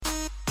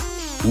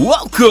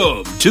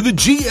Welcome to the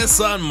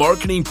GSON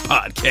Marketing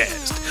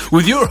Podcast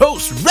with your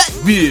hosts,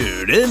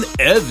 Redbeard and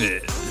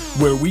Evan,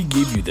 where we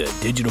give you the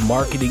digital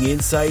marketing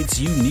insights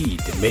you need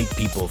to make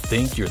people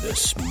think you're the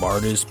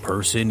smartest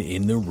person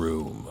in the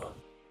room.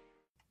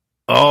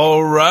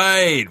 All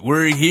right,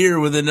 we're here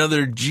with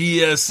another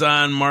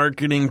GSON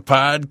Marketing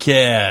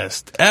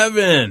Podcast.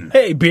 Evan.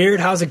 Hey, Beard,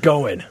 how's it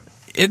going?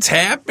 It's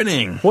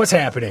happening. What's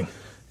happening?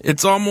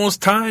 It's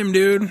almost time,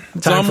 dude.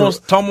 It's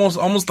almost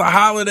the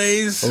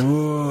holidays.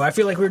 Ooh, I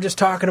feel like we were just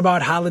talking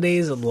about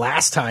holidays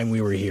last time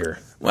we were here.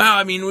 Well,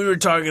 I mean, we were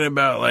talking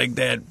about like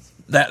that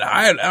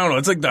I don't know,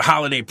 it's like the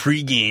holiday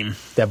pregame.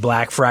 That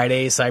Black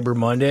Friday, Cyber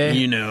Monday.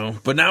 You know,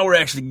 but now we're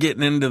actually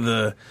getting into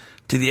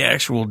the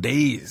actual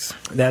days.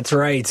 That's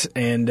right.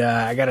 And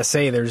I got to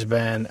say, there's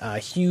been a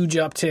huge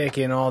uptick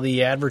in all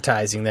the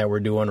advertising that we're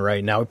doing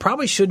right now. We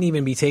probably shouldn't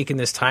even be taking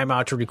this time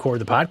out to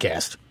record the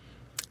podcast.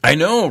 I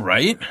know,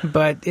 right?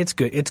 But it's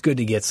good. It's good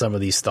to get some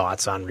of these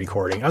thoughts on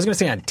recording. I was going to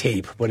say on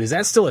tape, but is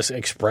that still an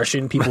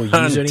expression people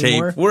use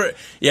anymore?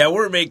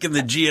 We're making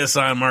the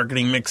GSON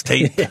marketing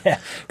mixtape.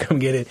 Yeah, come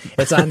get it.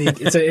 It's on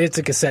it's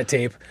a cassette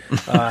tape.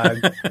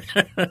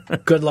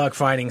 Good luck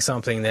finding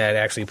something that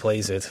actually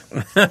plays it.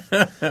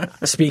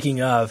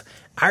 Speaking of,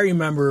 I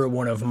remember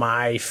one of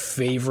my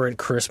favorite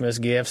Christmas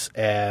gifts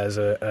as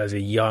a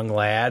young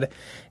lad,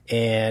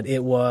 and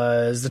it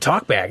was the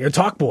Talk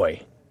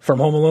Boy. From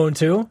Home Alone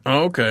 2?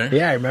 Oh, okay.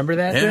 Yeah, I remember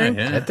that thing.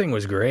 Yeah. That thing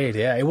was great.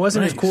 Yeah, it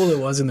wasn't as cool as it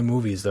was in the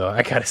movies, though,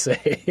 I gotta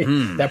say.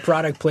 That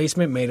product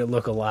placement made it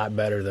look a lot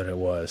better than it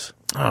was.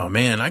 Oh,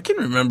 man, I can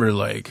remember,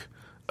 like,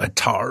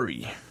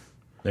 Atari.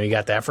 Now, you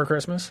got that for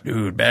Christmas?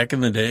 Dude, back in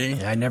the day.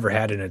 Yeah, I never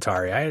had an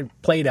Atari. I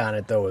played on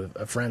it, though, at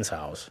a friend's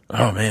house.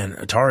 Oh, man,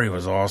 Atari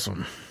was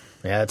awesome.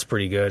 Yeah, that's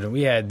pretty good.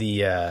 We had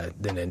the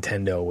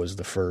Nintendo was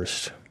the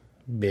first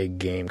big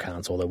game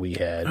console that we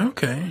had.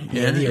 Okay.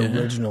 Yeah, the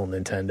original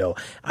Nintendo.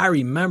 I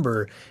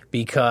remember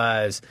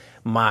because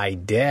my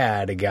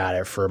dad got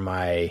it for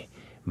my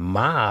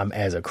mom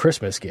as a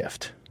Christmas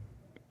gift.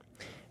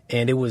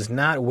 And it was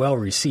not well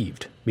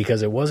received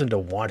because it wasn't a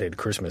wanted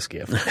Christmas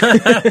gift.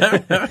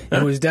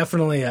 It was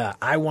definitely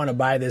I want to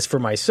buy this for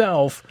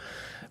myself,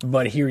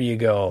 but here you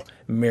go.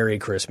 Merry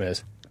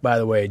Christmas. By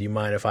the way, do you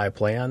mind if I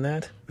play on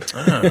that?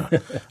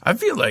 I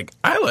feel like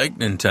I like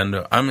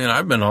Nintendo. I mean,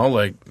 I've been all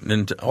like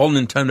all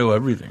Nintendo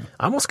everything.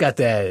 I almost got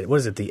that.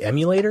 What is it? The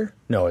emulator?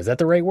 No, is that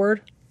the right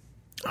word?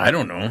 I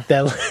don't know.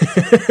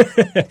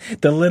 That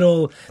the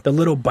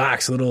little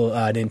box,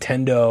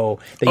 Nintendo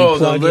that you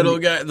plug the little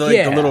in. guy,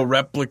 the little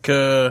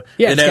replica.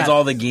 Yeah, it has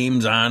all the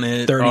games on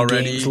it 30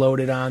 already. Games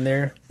loaded on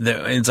there.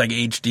 It's like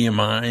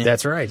HDMI.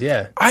 That's right.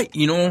 Yeah.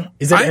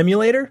 Is that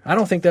emulator? I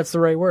don't think that's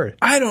the right word.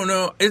 I don't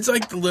know. It's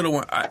like the little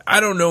one. I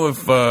don't know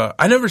if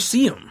I never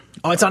see them.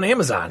 Oh, it's on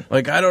Amazon.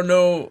 Like I don't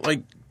know,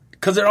 like.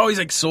 Because they're always,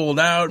 like, sold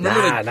out.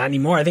 Remember, not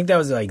anymore. I think that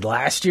was, like,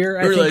 last year.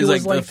 I think it was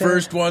like the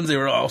first ones, they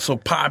were all so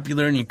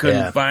popular and you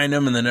couldn't find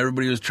them. And then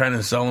everybody was trying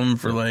to sell them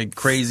for, like,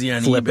 crazy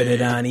on Flipping eBay.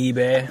 it on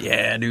eBay.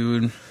 Yeah,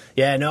 dude.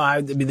 Yeah, no,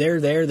 they're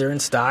there. They're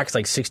in stock. It's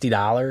like $60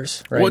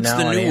 right now. What's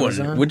the new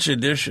Amazon. one? Which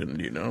edition,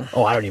 do you know?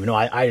 Oh, I don't even know.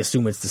 I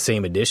assume it's the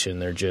same edition.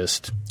 They're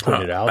just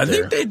putting it out there. I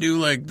think they do,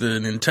 like, the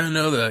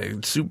Nintendo,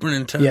 the Super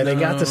Nintendo. Yeah, they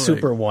got the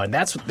Super one.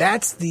 That's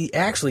the...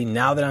 Actually,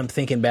 now that I'm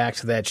thinking back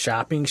to that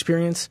shopping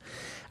experience,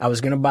 I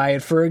was going to buy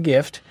it for a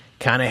gift.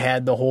 Kind of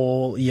had the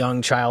whole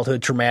young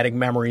childhood traumatic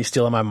memory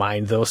still in my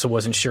mind, though, so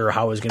wasn't sure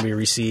how it was going to be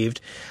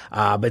received.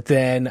 But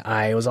then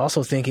I was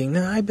also thinking,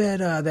 I bet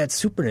that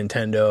Super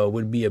Nintendo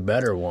would be a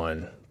better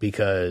one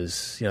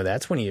because,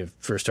 that's when you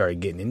first started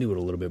getting into it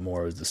a little bit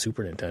more, was the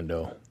Super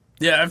Nintendo.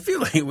 Yeah, I feel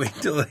like wait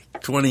till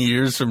like 20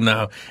 years from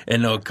now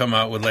and they'll come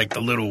out with like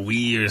the little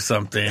Wii or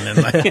something and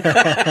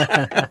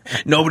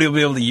like nobody will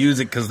be able to use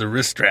it because the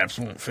wrist straps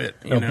won't fit.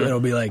 It'll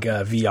be like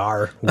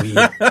VR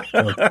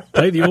Wii.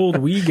 Play the old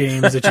Wii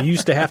games that you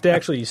used to have to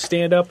actually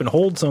stand up and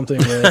hold something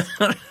with.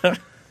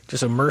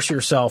 Just immerse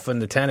yourself in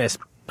the tennis.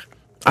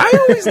 I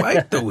always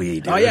liked the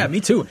Wii, dude. Oh, yeah,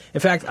 me too. In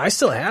fact, I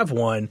still have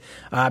one.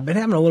 I've been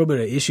having a little bit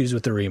of issues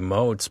with the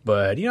remotes,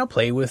 but,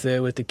 play with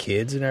it with the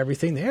kids and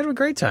everything. They had a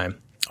great time.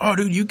 Oh,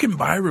 dude, you can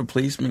buy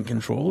replacement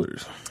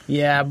controllers.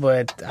 Yeah,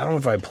 but I don't know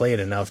if I play it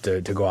enough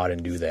to go out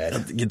and do that. You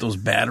have to get those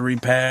battery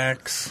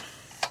packs.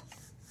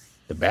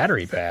 The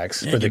battery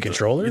packs for the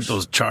controllers? Get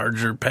those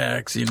charger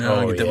packs, get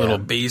that little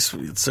base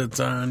it sits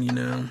on,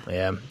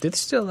 Yeah.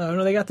 It's still,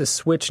 they got the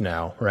Switch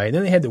now, right?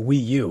 Then they had the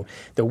Wii U.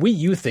 The Wii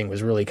U thing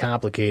was really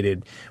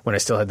complicated when I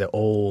still had the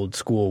old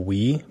school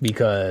Wii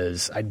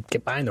because I'd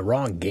get buying the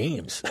wrong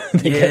games.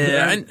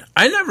 I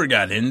never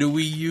got into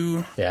Wii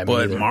U,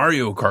 but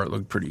Mario Kart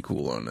looked pretty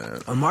cool on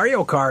that.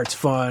 Mario Kart's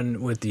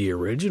fun with the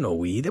original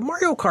Wii. The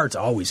Mario Kart's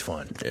always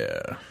fun.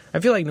 Yeah. I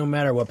feel like no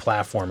matter what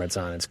platform it's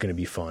on, it's going to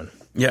be fun.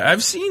 Yeah,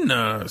 I've seen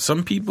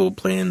some people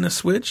playing the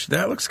Switch.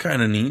 That looks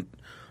kind of neat.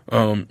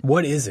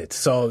 What is it?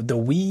 So the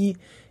Wii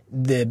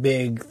the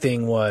big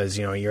thing was,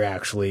 you're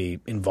actually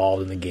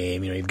involved in the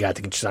game. You've got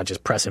to, it's not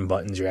just pressing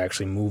buttons, you're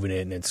actually moving it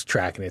and it's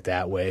tracking it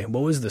that way.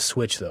 What was the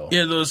Switch, though?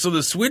 Yeah, so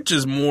the Switch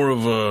is more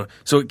of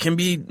so it can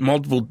be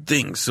multiple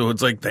things. So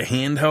it's like the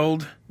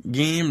handheld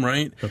game,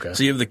 right? Okay.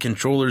 So you have the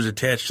controllers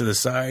attached to the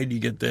side. You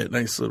get that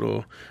nice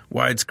little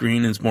widescreen,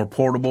 and it's more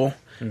portable.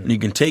 And you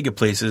can take it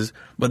places,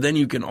 but then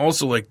you can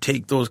also like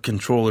take those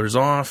controllers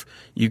off.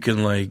 You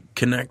can like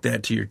connect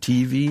that to your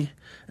TV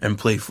and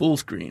play full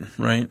screen,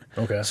 right?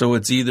 Okay. So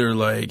it's either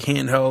like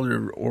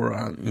handheld or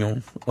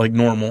on, like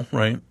normal,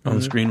 right? On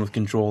the screen with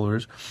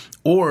controllers.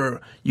 Or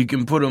you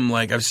can put them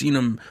like, I've seen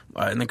them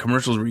in the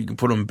commercials where you can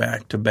put them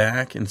back to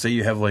back and say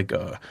you have like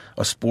a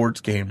sports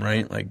game,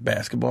 right? Like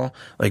basketball.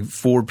 Like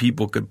 4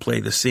 people could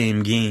play the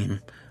same game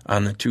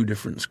on the 2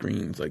 different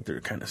screens. Like they're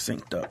kind of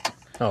synced up.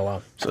 Oh,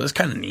 wow. So that's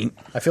kind of neat.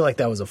 I feel like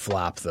that was a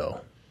flop,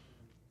 though.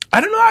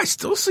 I don't know. I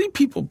still see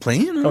people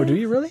playing them. Oh, do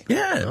you really?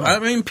 Yeah. Oh. I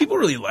mean, people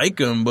really like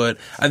them, but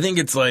I think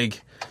it's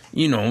like,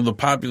 the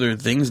popular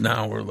things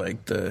now are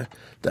like the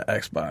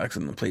Xbox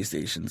and the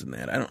PlayStations and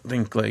that. I don't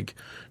think like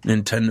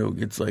Nintendo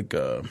gets like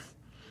a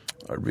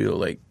real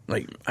like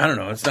I don't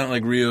know. It's not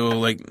like real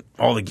like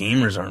all the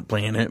gamers aren't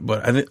playing it,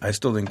 but I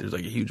still think there's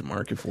like a huge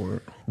market for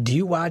it. Do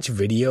you watch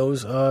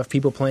videos of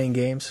people playing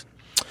games?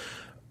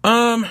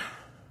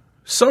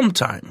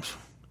 Sometimes.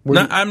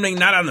 I mean,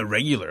 not on the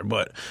regular,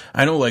 but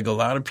I know like a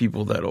lot of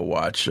people that'll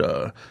watch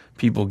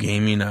people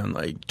gaming on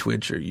like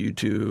Twitch or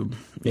YouTube,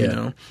 you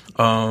know.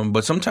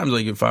 But sometimes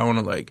like if I want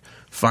to like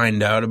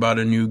find out about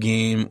a new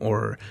game,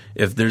 or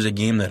if there's a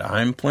game that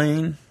I'm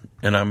playing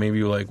and I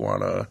maybe like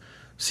want to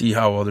see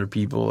how other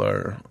people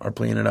are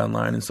playing it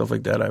online and stuff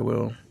like that, I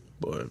will.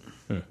 But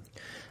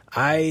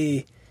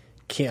I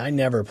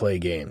never play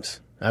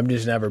games. I've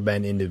just never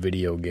been into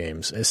video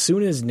games. As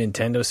soon as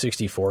Nintendo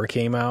 64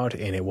 came out,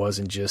 and it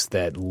wasn't just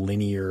that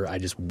linear, I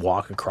just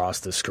walk across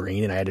the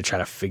screen and I had to try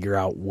to figure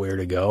out where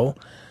to go,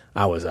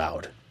 I was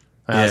out.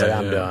 I was like,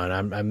 I'm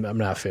done. I'm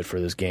not fit for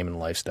this gaming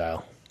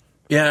lifestyle.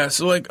 Yeah,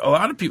 so like a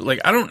lot of people,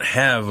 like I don't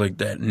have like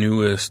that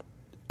newest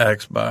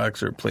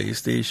Xbox or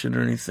PlayStation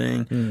or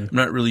anything. I'm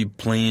not really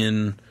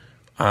playing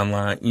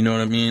online, you know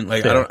what I mean?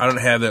 Like I don't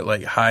have that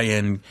like high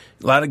end.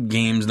 A lot of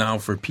games now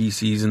for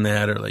PCs and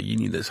that are like you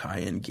need this high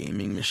end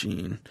gaming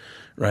machine,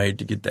 right,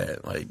 to get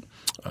that like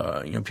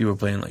people are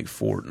playing like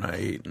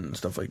Fortnite and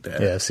stuff like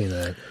that. Yeah, I've seen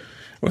that.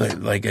 Or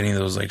like any of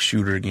those like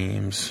shooter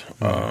games,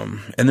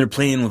 and they're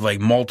playing with like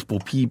multiple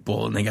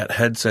people, and they got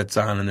headsets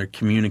on, and they're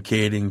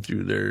communicating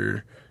through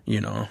their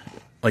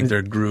like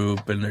their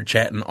group, and they're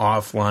chatting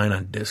offline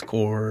on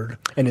Discord.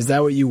 And is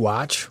that what you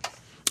watch?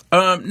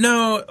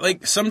 No,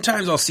 like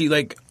sometimes I'll see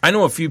like I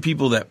know a few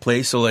people that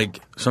play, so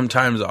like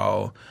sometimes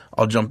I'll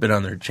jump in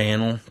on their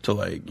channel to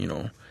like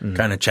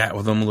kind of chat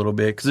with them a little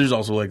bit, because there's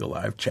also like a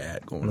live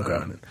chat going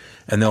on,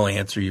 and they'll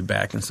answer you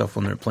back and stuff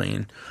when they're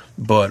playing.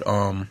 But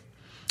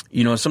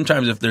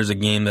sometimes if there's a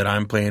game that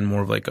I'm playing,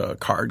 more of like a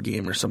card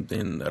game or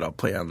something that I'll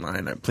play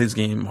online. I play this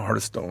game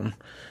Hearthstone,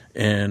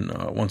 and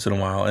once in a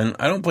while, and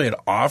I don't play it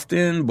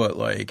often, but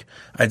like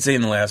I'd say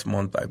in the last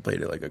month I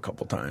played it like a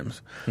couple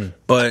times.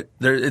 But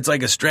it's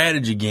like a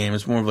strategy game.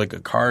 It's more of like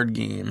a card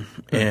game,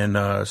 and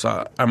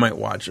so I might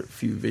watch a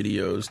few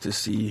videos to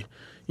see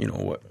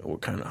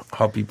what kind of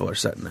how people are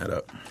setting that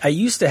up. I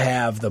used to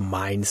have the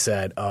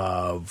mindset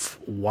of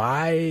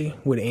why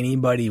would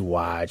anybody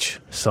watch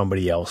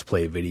somebody else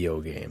play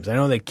video games? I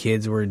know that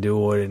kids were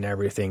doing it and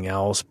everything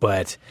else,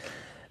 but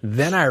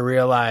then I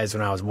realized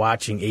when I was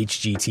watching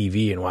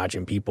HGTV and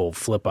watching people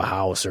flip a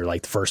house, or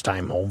like first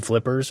time home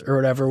flippers or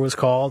whatever it was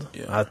called,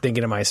 I was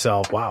thinking to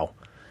myself, wow,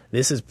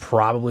 this is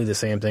probably the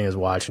same thing as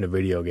watching a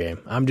video game.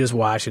 I'm just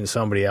watching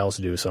somebody else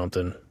do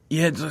something.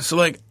 Yeah, so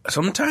like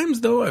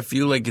sometimes though I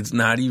feel like it's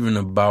not even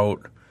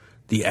about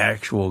the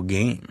actual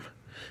game.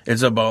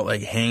 It's about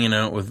like hanging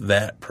out with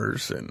that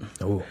person.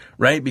 Ooh.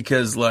 Right?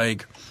 Because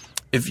like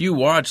if you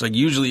watch, like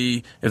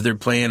usually if they're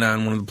playing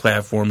on one of the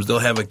platforms, they'll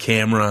have a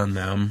camera on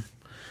them.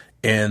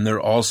 And they're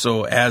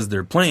also, as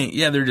they're playing,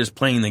 they're just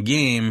playing the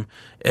game,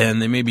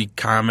 and they may be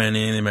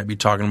commenting, they might be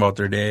talking about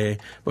their day,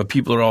 but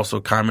people are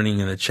also commenting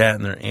in the chat,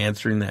 and they're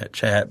answering that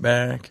chat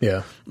back.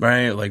 Yeah.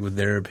 Right? Like with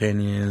their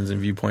opinions and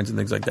viewpoints and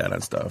things like that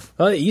on stuff.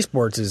 Well,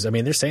 esports is,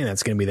 they're saying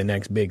that's going to be the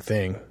next big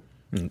thing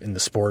in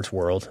the sports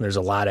world. There's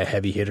a lot of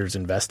heavy hitters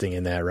investing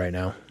in that right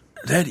now.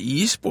 That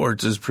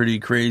esports is pretty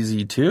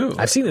crazy, too.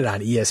 I've seen it on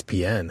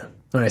ESPN.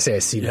 When I say I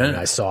seen it,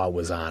 I saw it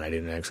was on. I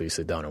didn't actually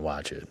sit down and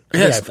watch it.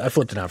 Yes. I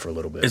flipped it on for a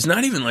little bit. It's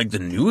not even like the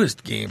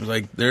newest games.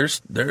 Like there's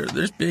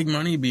big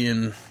money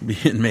being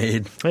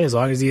made. Hey, as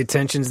long as the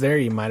attention's there,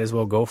 you might as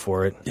well go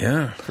for it.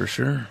 Yeah, for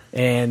sure.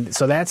 And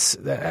so let's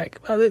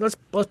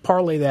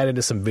parlay that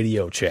into some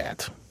video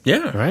chat.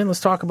 Yeah. All right, let's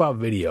talk about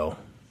video.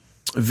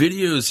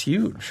 Video is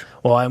huge.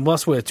 Well, and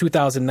plus with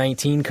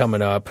 2019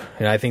 coming up,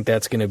 and I think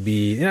that's going to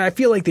be. I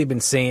feel like they've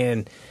been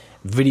saying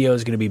video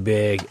is going to be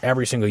big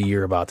every single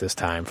year about this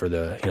time for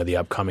the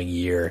upcoming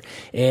year.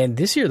 And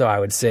this year, though, I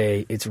would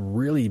say it's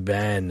really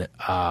been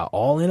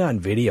all in on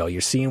video.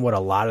 You're seeing what a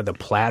lot of the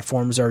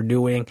platforms are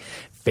doing.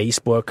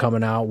 Facebook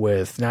coming out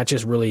with not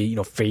just really,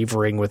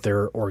 favoring with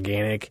their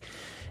organic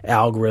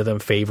algorithm,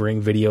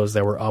 favoring videos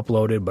that were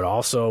uploaded, but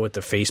also with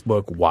the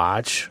Facebook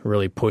Watch,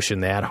 really pushing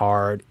that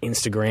hard.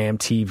 Instagram,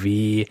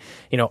 TV,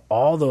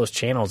 all those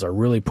channels are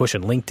really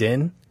pushing.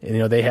 LinkedIn,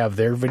 they have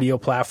their video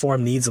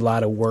platform, needs a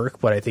lot of work,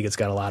 but I think it's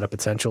got a lot of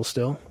potential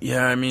still.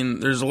 Yeah, I mean,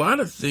 there's a lot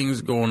of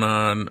things going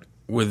on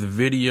with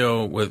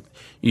video, with,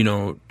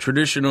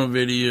 traditional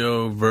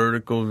video,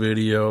 vertical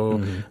video.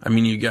 Mm-hmm. I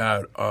mean, you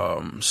got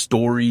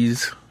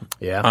stories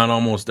on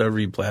almost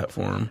every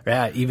platform.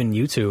 Yeah, even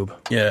YouTube.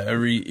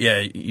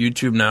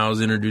 YouTube now is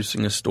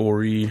introducing a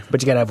story.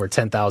 But you got to have over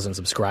 10,000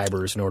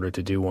 subscribers in order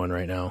to do one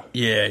right now.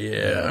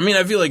 Yeah. I mean,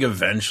 I feel like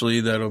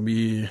eventually that'll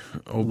be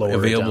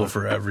available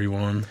for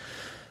everyone.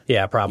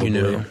 Yeah,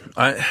 probably.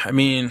 I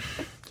mean...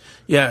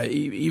 Yeah,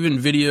 even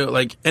video,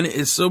 and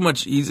it's so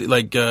much easy.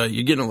 You're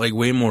getting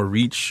way more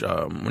reach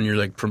when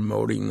you're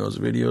promoting those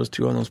videos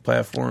too on those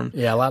platforms.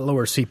 Yeah, a lot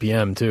lower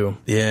CPM too.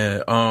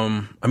 Yeah,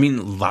 I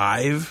mean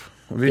live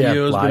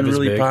videos been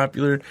really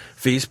popular.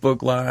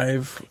 Facebook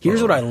Live.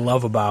 Here's what I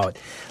love about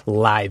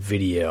live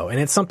video, and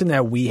it's something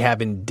that we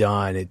haven't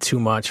done too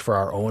much for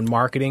our own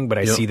marketing, but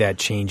I see that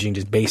changing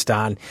just based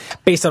on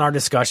our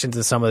discussions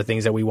and some of the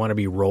things that we want to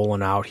be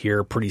rolling out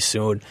here pretty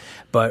soon.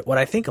 But what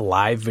I think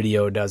live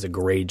video does a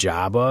great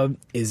job of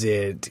is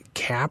it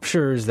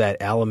captures that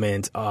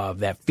element of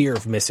that fear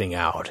of missing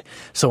out.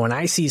 So when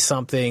I see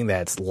something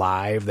that's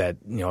live, that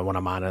when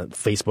I'm on a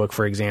Facebook,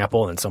 for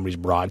example, and somebody's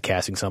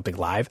broadcasting something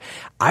live,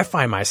 I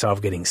find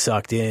myself getting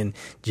sucked in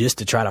just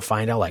to try to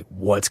find out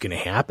what's going to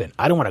happen.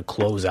 I don't want to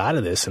close out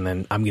of this and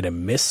then I'm going to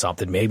miss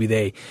something. Maybe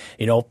they,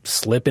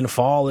 slip and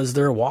fall as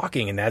they're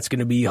walking, and that's going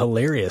to be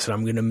hilarious, and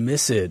I'm going to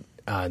miss it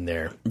on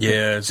there.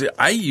 Yeah, see,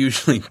 I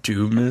usually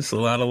do miss a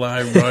lot of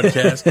live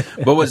broadcasts.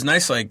 But what's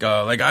nice,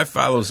 I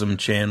follow some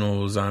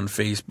channels on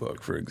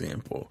Facebook, for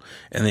example,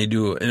 and they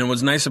do. And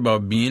what's nice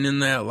about being in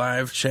that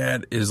live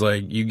chat is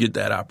you get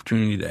that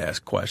opportunity to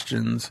ask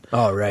questions.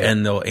 Oh, right.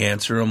 And they'll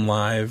answer them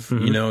live.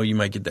 Mm-hmm. You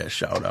might get that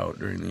shout out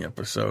during the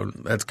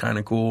episode. That's kind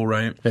of cool,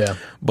 right? Yeah.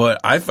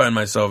 But I find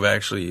myself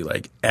actually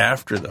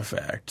after the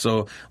fact.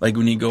 So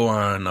when you go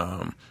on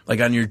on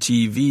your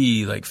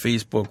TV,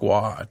 Facebook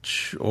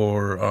Watch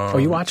or. Oh,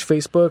 you watch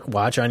Facebook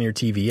Watch on your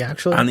TV,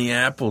 actually? On the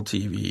Apple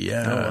TV,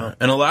 yeah. Oh, wow.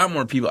 And a lot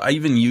more people,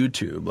 even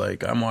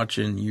YouTube. I'm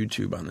watching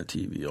YouTube on the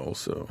TV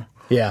also.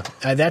 Yeah,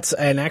 and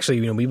actually,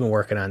 we've been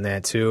working on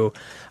that too.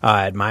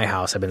 At my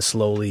house, I've been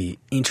slowly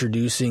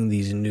introducing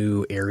these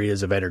new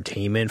areas of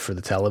entertainment for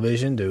the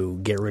television to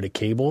get rid of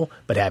cable,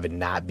 but have it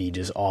not be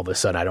just all of a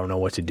sudden I don't know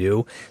what to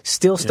do.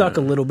 Still stuck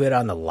a little bit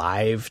on the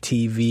live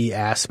TV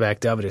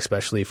aspect of it,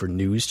 especially for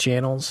news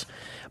channels.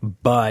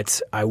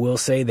 But I will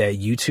say that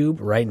YouTube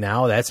right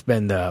now, that's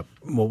been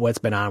what's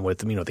been on with,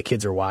 the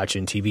kids are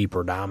watching TV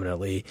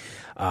predominantly,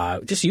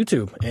 just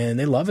YouTube, and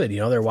they love it.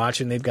 They're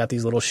watching, they've got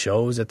these little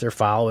shows that they're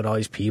following, all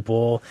these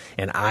people,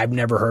 and I've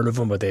never heard of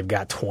them, but they've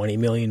got 20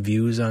 million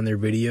views on their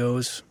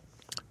videos.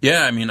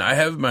 Yeah, I mean, I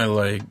have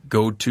my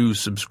go-to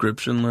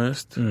subscription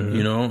list,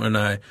 and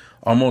I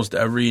almost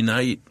every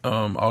night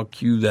I'll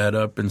queue that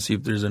up and see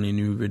if there's any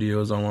new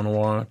videos I want to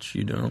watch,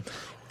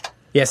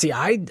 Yeah, see,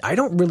 I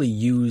don't really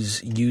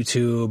use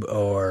YouTube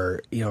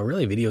or,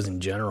 really videos in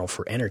general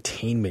for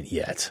entertainment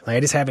yet. I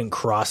just haven't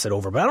crossed it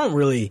over. But I don't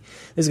really,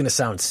 this is going to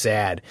sound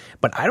sad,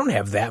 but I don't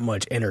have that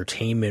much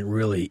entertainment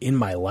really in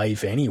my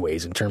life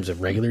anyways in terms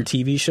of regular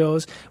TV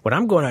shows. When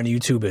I'm going on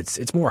YouTube,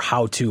 it's more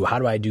how-to. How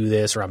do I do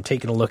this? Or I'm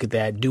taking a look at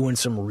that, doing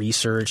some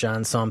research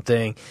on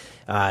something.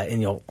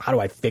 And, how do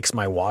I fix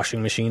my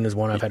washing machine is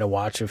one I've had to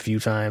watch a few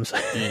times.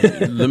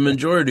 The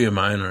majority of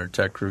mine are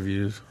tech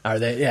reviews. Are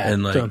they? Yeah.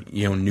 And,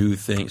 new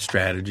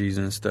strategies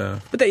and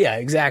stuff. But yeah,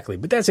 exactly.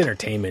 But that's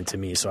entertainment to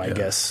me, so I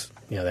guess,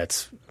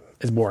 that's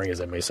as boring as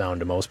it may sound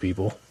to most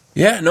people.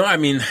 Yeah, no, I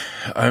mean,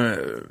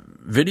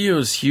 video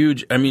is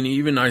huge. I mean,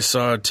 even I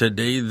saw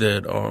today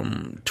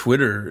that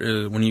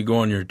Twitter, when you go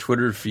on your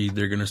Twitter feed,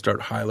 they're going to start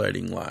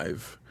highlighting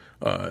live.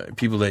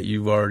 People that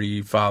you've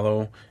already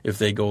follow, if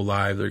they go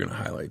live, they're going to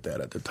highlight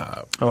that at the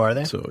top. Oh, are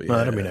they? So, yeah. Well,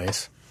 that'll be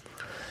nice.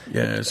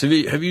 Yeah. So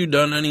have you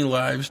done any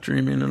live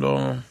streaming at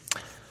all?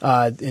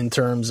 In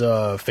terms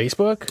of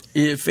Facebook?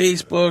 Yeah,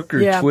 Facebook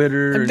or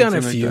Twitter? I've done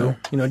a few,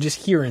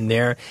 just here and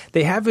there.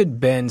 They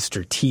haven't been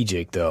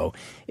strategic, though.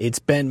 It's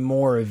been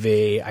more of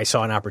I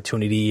saw an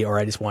opportunity, or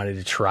I just wanted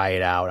to try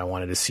it out. I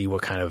wanted to see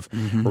what kind of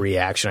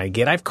reaction I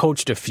get. I've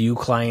coached a few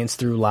clients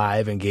through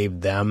live and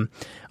gave them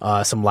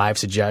some live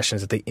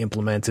suggestions that they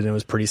implemented, and it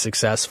was pretty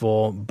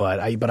successful. But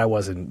I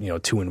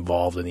wasn't, too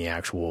involved in the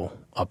actual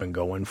up and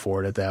going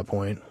for it at that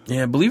point.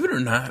 Yeah, believe it or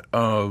not,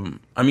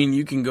 I mean,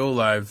 you can go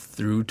live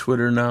through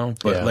Twitter now,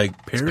 but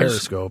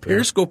Periscope.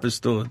 Periscope is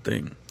still a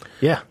thing.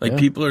 Yeah.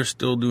 People are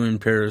still doing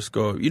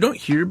Periscope. You don't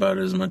hear about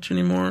it as much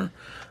anymore,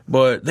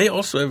 but they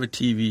also have a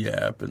TV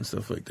app and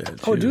stuff like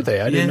that, too. Oh, do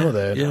they? I didn't know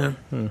that. Yeah.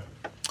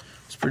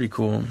 It's pretty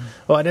cool.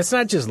 Well, and it's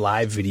not just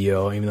live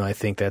video, even though I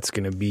think that's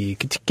going to be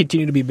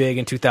continue to be big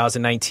in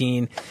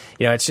 2019.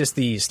 It's just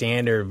the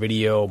standard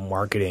video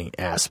marketing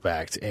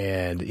aspect,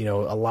 and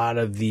a lot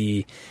of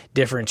the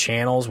different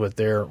channels with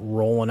their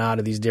rolling out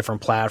of these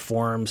different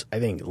platforms. I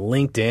think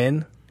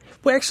LinkedIn.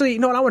 Well, actually,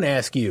 what I want to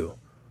ask you: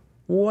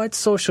 what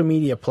social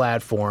media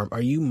platform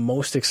are you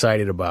most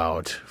excited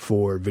about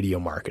for video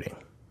marketing?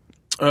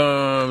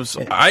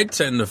 So I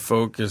tend to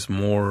focus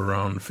more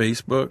around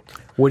Facebook.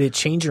 Would it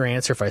change your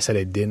answer if I said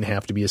it didn't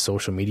have to be a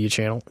social media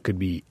channel? It could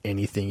be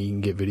anything you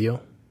can get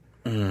video?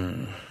 I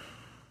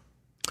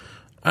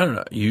don't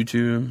know.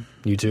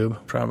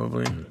 YouTube,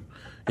 probably.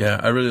 Yeah,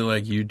 I really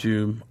like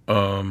YouTube.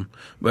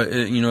 But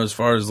as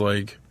far as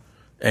like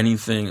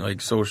anything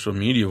like social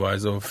media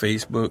wise, though,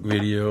 Facebook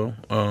video,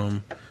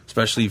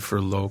 especially for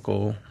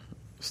local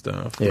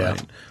stuff. Yeah.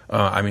 Right?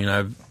 I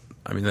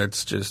mean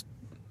that's just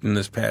in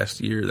this past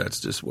year. That's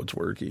just what's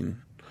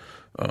working.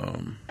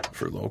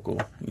 For local,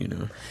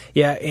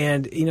 Yeah,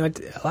 and,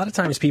 a lot of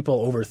times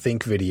people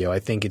overthink video. I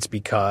think it's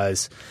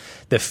because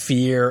the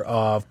fear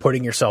of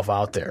putting yourself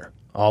out there.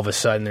 All of a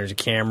sudden there's a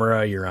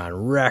camera, you're on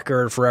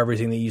record for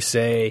everything that you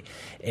say,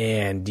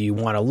 and do you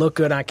want to look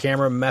good on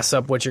camera, mess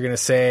up what you're going to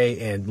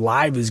say, and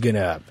live is going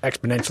to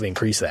exponentially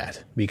increase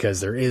that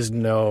because there is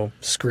no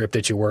script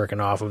that you're working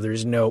off of.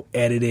 There's no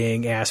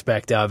editing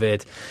aspect of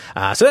it.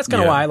 So that's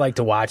kind of why I like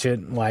to watch it,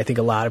 why I think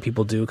a lot of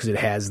people do, because it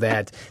has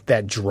that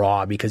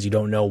draw because you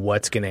don't know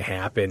what's going to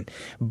happen.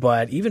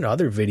 But even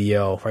other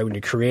video, right, when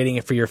you're creating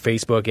it for your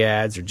Facebook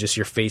ads or just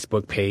your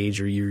Facebook page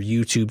or your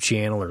YouTube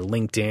channel or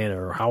LinkedIn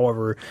or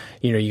however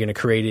you're going to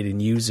create it and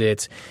use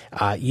it.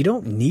 You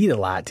don't need a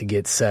lot to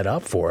get set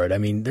up for it. I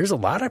mean, there's a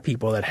lot of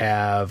people that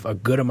have a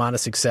good amount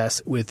of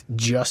success with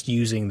just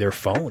using their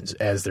phones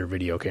as their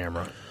video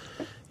camera.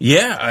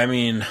 Yeah,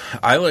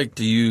 I like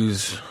to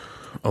use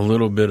a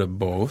little bit of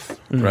both,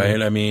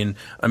 right? I mean,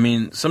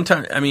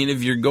 sometimes,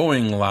 if you're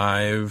going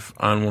live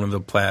on one of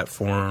the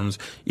platforms,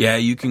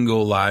 you can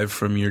go live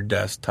from your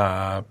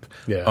desktop,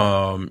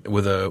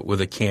 with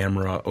a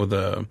camera, with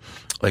a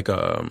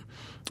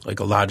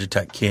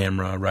Logitech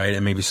camera, right,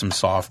 and maybe some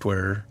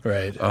software,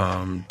 right,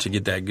 to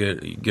get that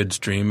good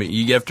stream.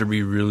 You have to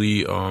be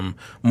really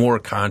more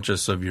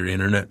conscious of your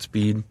internet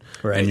speed,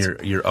 right,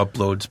 and your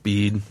upload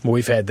speed. Well,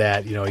 we've had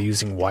that,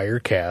 using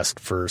Wirecast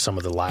for some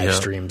of the live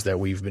streams that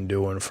we've been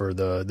doing for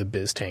the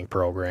BizTank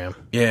program.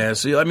 Yeah,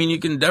 so you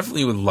can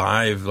definitely with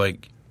live,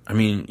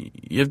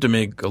 you have to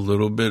make a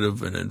little bit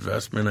of an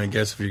investment, I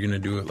guess, if you're going to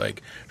do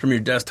it from your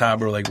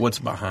desktop or what's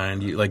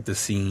behind you, the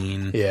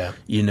scene,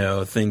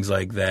 things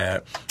like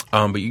that.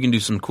 But you can do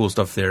some cool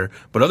stuff there.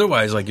 But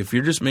otherwise, if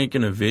you're just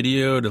making a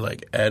video to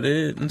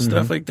edit and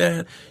stuff like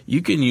that,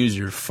 you can use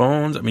your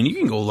phones. You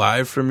can go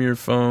live from your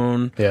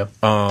phone. Yeah.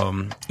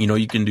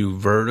 You can do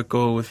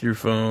vertical with your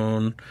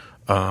phone.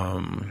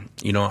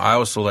 I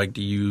also like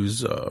to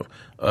use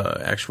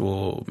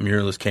actual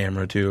mirrorless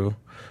camera too.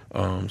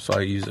 So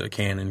I use a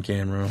Canon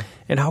camera.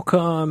 And how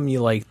come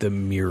you like the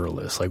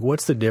mirrorless?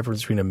 What's the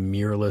difference between a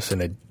mirrorless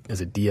and a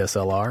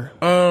DSLR?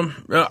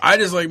 I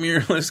just like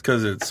mirrorless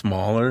because it's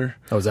smaller.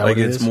 Oh, is that what it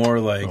is? It's more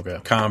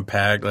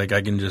compact.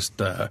 I can just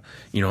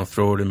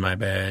throw it in my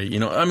bag.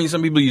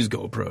 Some people use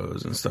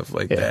GoPros and stuff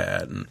like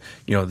that, and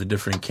the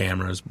different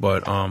cameras.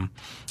 But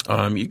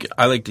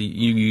I like to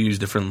use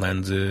different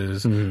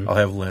lenses. I'll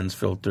have lens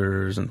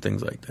filters and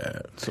things like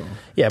that. So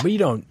but you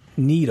don't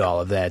need all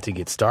of that to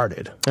get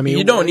started.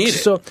 You don't need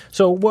it.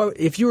 So what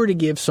if you were to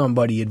give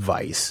somebody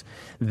advice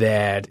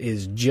that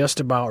is just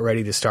about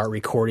ready to start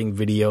recording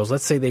videos?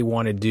 Let's say they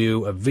want to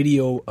do a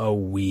video a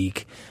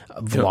week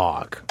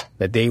vlog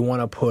that they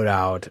want to put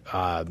out,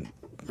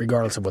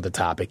 regardless of what the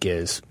topic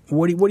is.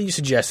 What are you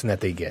suggesting that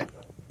they get?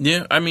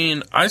 Yeah,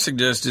 I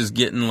suggest just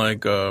getting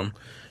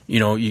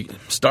you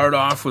start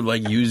off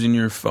with using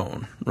your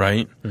phone,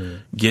 right?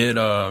 Get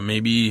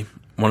maybe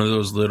one of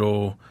those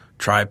little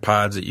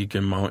tripods that you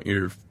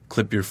can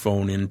clip your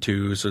phone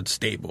into so it's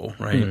stable,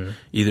 right?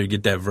 Either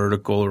get that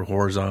vertical or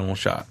horizontal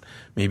shot.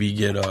 Maybe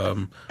get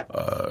a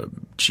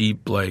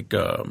cheap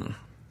little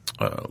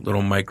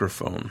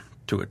microphone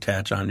to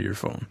attach onto your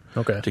phone,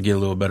 to get a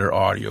little better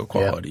audio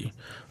quality.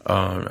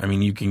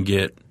 You can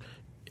get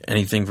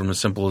anything from as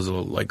simple as a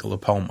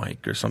lapel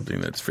mic or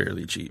something that's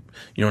fairly cheap.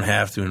 You don't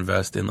have to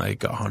invest in $100,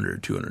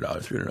 $200,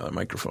 $300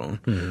 microphone.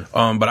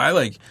 But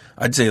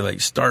I'd say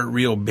start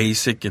real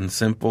basic and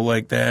simple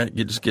like that.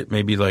 You just get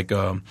maybe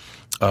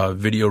a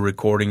video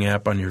recording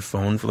app on your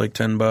phone for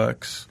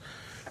 $10,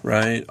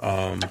 right?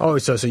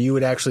 So you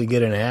would actually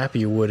get an app?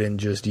 You wouldn't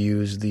just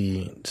use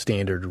the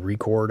standard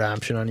record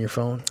option on your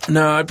phone?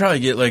 No, I'd probably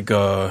get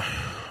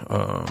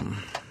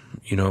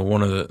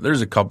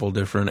there's a couple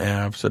different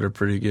apps that are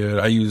pretty good.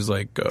 I use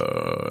like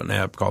an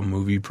app called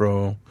Movie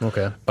Pro.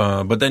 Okay.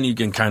 But then you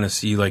can kind of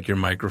see like your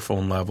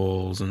microphone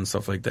levels and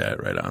stuff like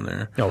that right on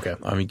there. Okay.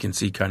 You can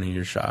see kind of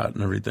your shot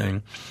and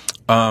everything.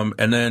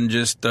 And then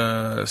just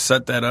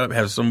set that up,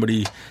 have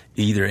somebody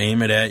either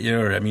aim it at you,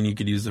 or you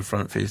could use the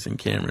front-facing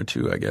camera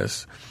too, I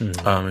guess,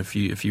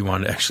 if you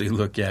want to actually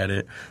look at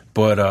it.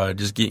 But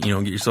just get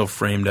yourself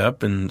framed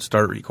up and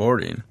start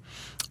recording.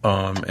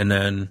 And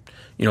then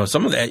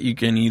some of that you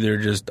can either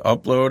just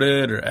upload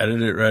it or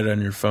edit it right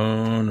on your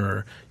phone,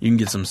 or you can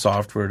get some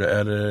software to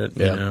edit.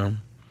 Yeah.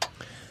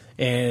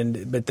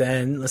 But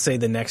then let's say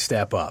the next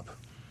step up.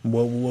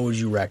 What would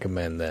you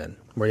recommend then?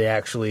 Where you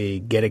actually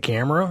get a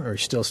camera, or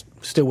still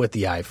with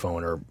the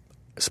iPhone or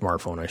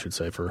smartphone, I should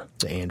say, for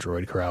the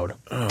Android crowd?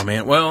 Oh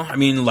man, well,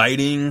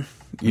 lighting.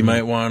 You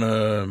might want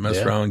to mess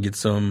around and get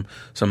some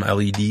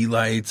LED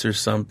lights or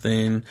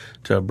something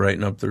to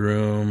brighten up the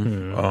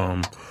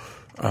room.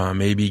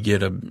 Maybe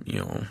get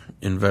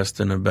invest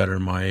in a better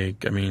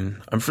mic.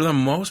 For the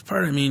most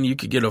part, you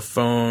could get a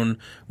phone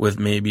with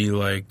maybe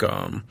like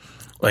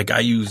I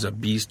use a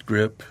Beast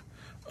Grip,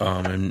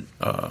 and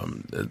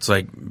it's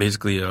like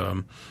basically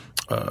a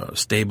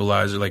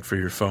stabilizer like for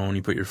your phone.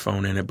 You put your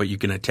phone in it, but you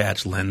can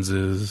attach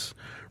lenses,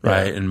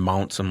 right, and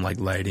mount some like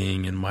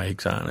lighting and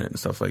mics on it and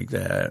stuff like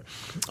that.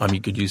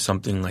 You could use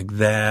something like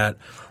that.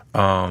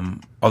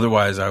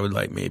 Otherwise, I would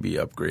like maybe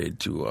upgrade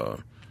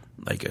to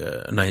like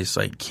a nice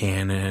like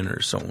Canon or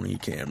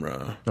Sony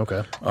camera.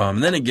 Okay.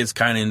 Then it gets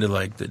kind of into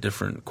like the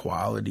different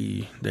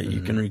quality that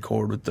you can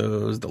record with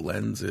those, the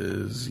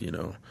lenses,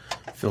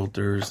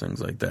 filters,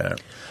 things like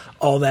that.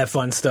 All that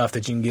fun stuff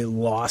that you can get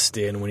lost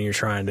in when you're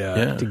trying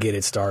to get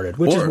it started,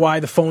 which is why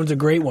the phone's a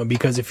great one,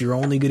 because if you're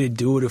only going to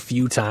do it a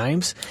few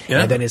times,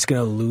 and then it's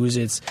going to lose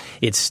its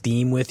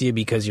steam with you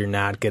because you're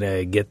not going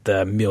to get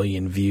the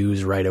million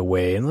views right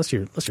away, unless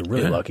you're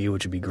really lucky,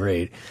 which would be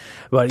great.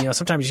 But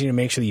sometimes you need to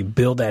make sure that you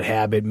build that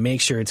habit, make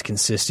sure it's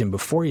consistent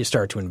before you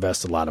start to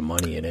invest a lot of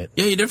money in it.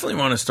 Yeah, you definitely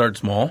want to start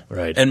small,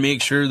 right, and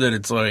make sure that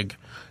it's like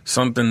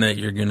something that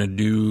you're going to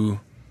do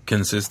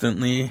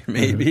consistently,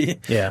 maybe,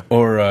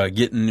 or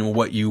getting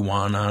what you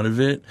want out of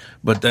it.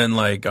 But then,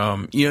 like,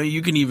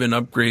 you can even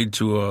upgrade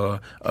to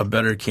a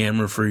better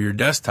camera for your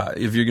desktop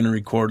if you're going to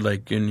record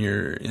like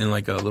in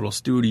like a little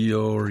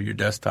studio or your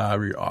desktop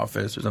or your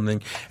office or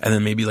something, and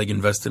then maybe like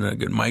invest in a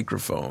good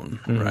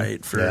microphone,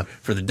 right,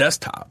 for the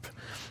desktop.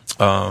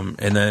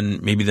 And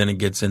then maybe it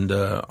gets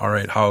into, all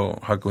right, how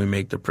can we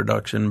make the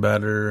production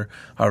better?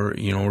 How, are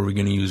we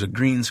going to use a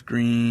green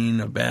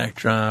screen, a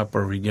backdrop?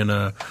 Are we going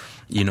to,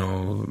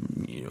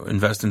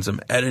 invest in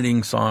some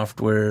editing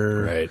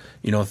software?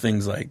 Right.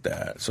 Things like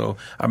that. So,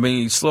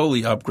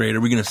 slowly upgrade.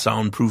 Are we going to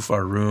soundproof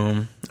our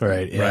room?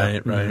 Right. Yeah.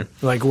 Right.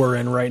 Like we're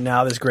in right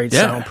now, this great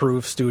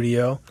soundproof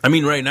studio.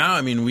 Right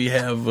now, we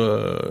have,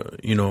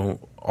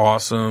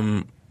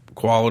 awesome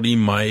quality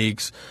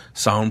mics,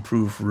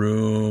 soundproof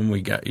room.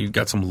 You've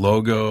got some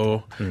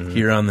logo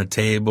here on the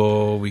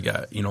table. We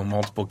got,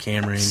 multiple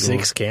camera angles.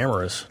 6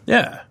 cameras.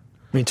 Yeah.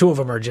 2 of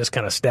them are just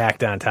kind of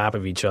stacked on top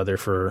of each other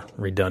for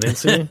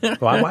redundancy.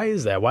 Why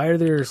is that? Why are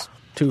there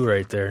 2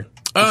 right there?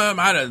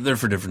 They're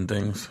for different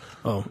things.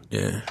 Oh.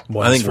 Yeah.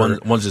 I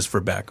think one's just for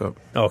backup.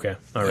 Okay.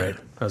 All right.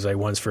 I was like,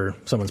 one's for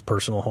someone's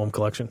personal home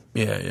collection.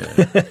 Yeah.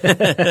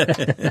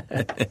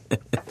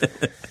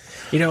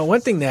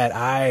 One thing that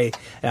I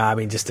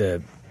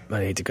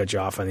hate to cut you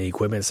off on the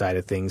equipment side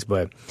of things,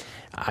 but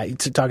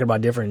talking about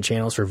different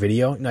channels for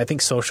video, I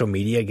think social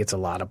media gets a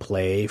lot of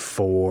play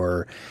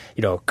for,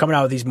 coming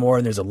out with these more,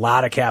 and there's a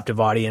lot of captive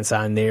audience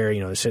on there.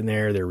 They're sitting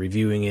there, they're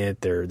reviewing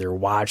it, they're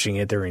watching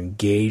it, they're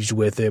engaged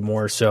with it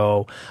more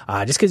so.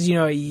 Just because,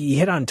 you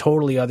hit on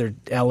totally other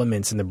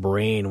elements in the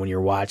brain when you're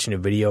watching a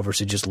video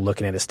versus just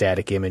looking at a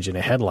static image and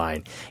a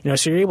headline.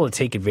 So you're able to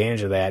take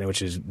advantage of that,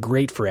 which is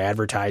great for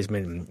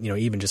advertisement and,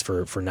 even just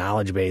for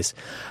knowledge base.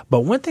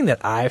 But one thing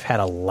that I've had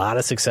a lot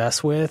of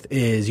success with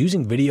is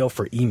using video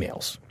for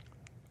emails.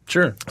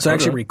 Sure. So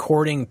actually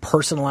recording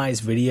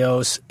personalized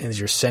videos as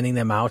you're sending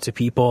them out to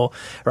people,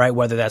 right?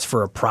 Whether that's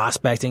for a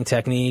prospecting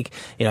technique,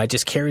 it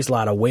just carries a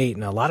lot of weight.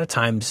 And a lot of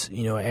times,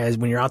 as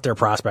when you're out there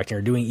prospecting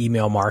or doing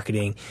email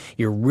marketing,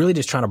 you're really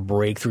just trying to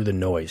break through the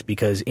noise,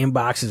 because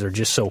inboxes are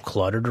just so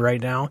cluttered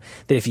right now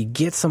that if you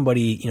get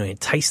somebody,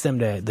 entice them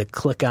to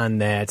click on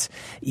that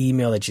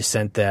email that you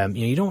sent them,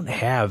 you don't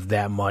have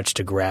that much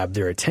to grab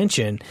their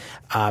attention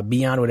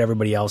beyond what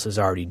everybody else is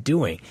already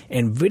doing.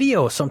 And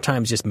video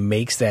sometimes just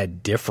makes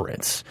that difference,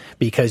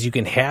 because you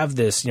can have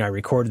this, I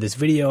recorded this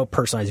video,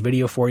 personalized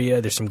video for you.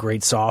 There's some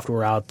great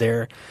software out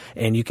there,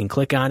 and you can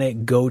click on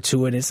it, go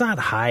to it. It's not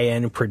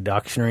high-end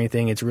production or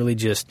anything. It's really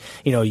just,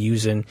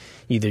 using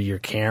either your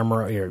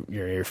camera,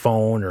 your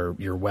phone, or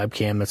your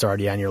webcam that's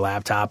already on your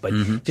laptop, but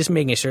just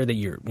making sure that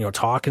you're,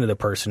 talking to the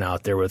person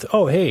out there with,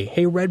 oh,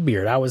 hey,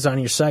 Redbeard, I was on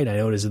your site. I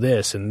noticed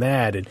this and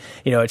that. And,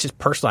 it's just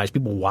personalized.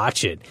 People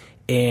watch it.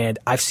 And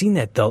I've seen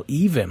that they'll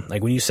even,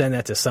 like when you send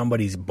that to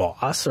somebody's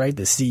boss, right,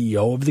 the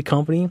CEO of the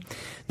company,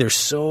 they're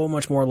so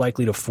much more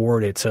likely to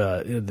forward it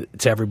to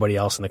everybody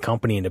else in the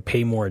company and to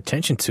pay more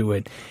attention to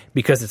it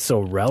because it's so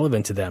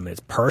relevant to them and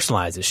it's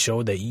personalized. It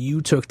showed that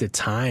you took the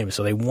time.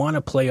 So they want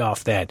to play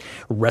off that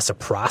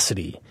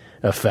reciprocity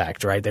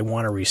effect, right? They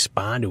want to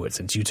respond to it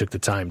since you took the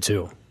time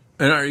too.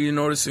 And are you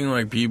noticing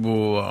like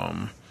people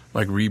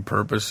like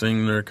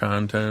repurposing their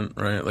content,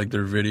 right? Like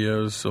their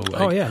videos. So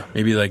like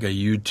maybe like a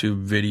YouTube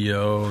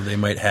video they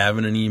might have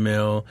in an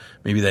email.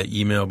 Maybe that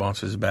email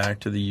bounces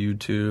back to the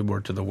YouTube or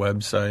to the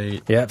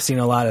website. Yeah, I've seen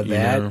a lot of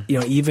that. You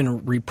know,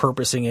 even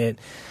repurposing it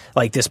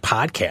like this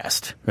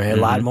podcast,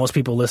 right? Most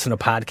people listen to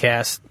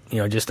podcasts, you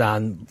know, just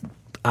on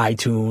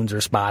iTunes or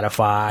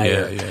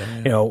Spotify or,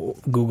 you know,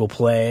 Google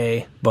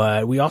Play,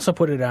 but we also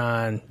put it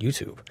on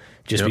YouTube.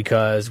 Just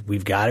because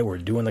we've got it, we're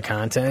doing the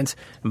content,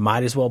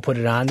 might as well put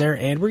it on there,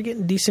 and we're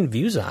getting decent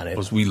views on it.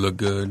 Because we look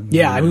good.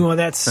 Yeah, I mean, well,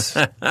 that's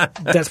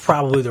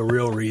probably the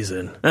real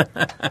reason. I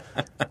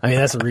mean,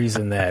 that's the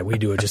reason that we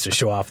do it, just to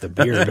show off the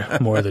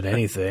beard more than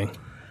anything.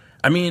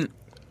 I mean,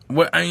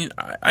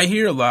 I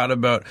hear a lot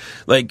about,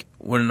 like,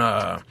 when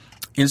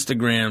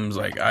Instagram's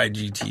like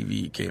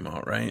IGTV came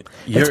out, right?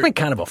 It's been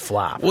kind of a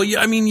flop. Well,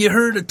 I mean, you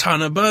heard a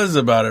ton of buzz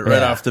about it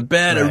right off the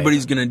bat. Right.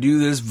 Everybody's going to do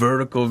this.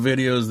 Vertical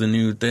video is the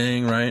new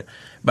thing, right?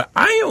 But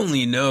I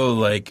only know,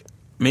 like,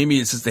 maybe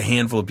it's just a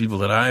handful of people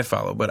that I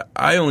follow, but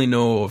I only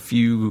know a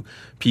few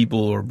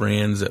people or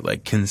brands that,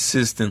 like,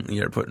 consistently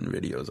are putting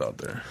videos out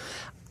there.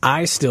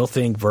 I still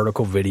think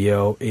vertical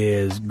video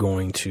is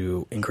going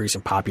to increase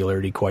in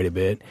popularity quite a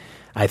bit.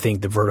 I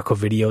think the vertical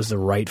video is the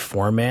right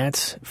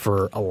format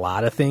for a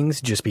lot of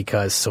things just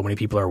because so many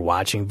people are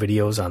watching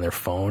videos on their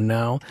phone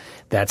now.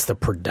 That's the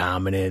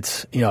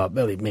predominant, you know,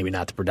 maybe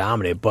not the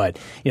predominant, but,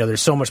 you know,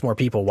 there's so much more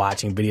people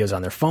watching videos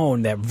on their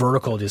phone that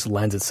vertical just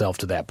lends itself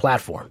to that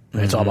platform.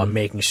 And it's all about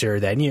making sure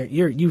that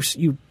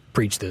you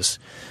preach this,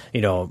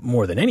 you know,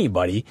 more than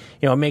anybody,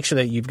 you know, make sure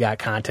that you've got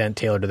content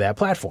tailored to that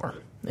platform.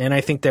 And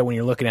I think that when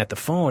you're looking at the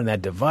phone,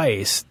 that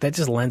device, that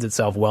just lends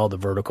itself well to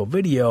vertical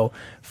video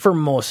for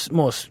most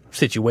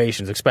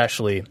situations,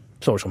 especially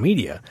social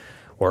media,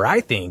 where I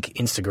think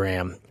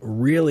Instagram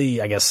really,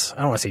 I guess,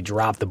 I don't want to say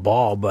dropped the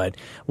ball, but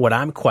what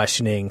I'm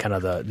questioning kind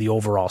of the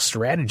overall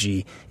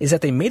strategy is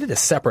that they made it a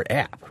separate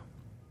app.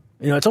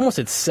 You know, it's almost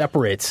its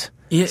separate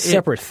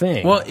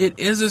thing. Well, it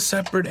is a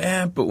separate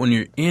app, but when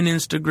you're in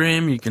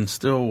Instagram, you can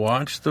still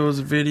watch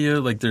those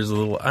videos. Like, there's a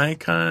little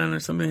icon or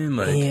something.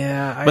 Like,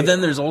 but then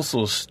there's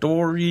also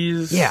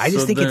stories. Yeah, I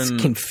just think it's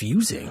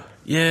confusing.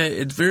 Yeah,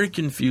 it's very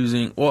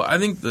confusing. Well, I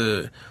think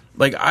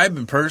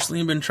I've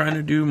personally been trying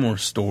to do more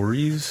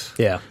stories.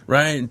 Yeah.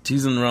 Right?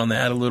 Teasing around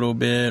that a little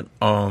bit.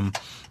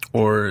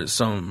 Or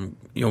some,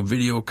 you know,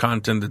 video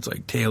content that's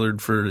like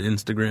tailored for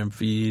Instagram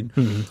feed,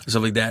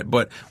 stuff like that.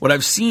 But what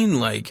I've seen,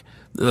 like,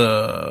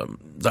 the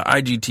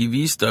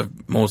IGTV stuff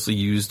mostly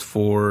used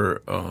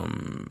for,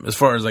 as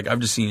far as, like, I've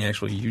just seen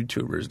actually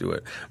YouTubers do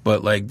it,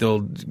 but, like,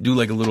 they'll do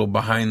like a little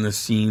behind the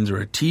scenes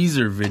or a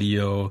teaser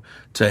video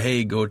to,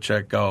 hey, go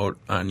check out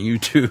on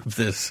YouTube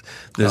this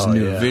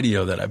new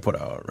video that I put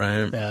out,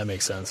 right? Yeah, that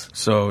makes sense.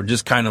 So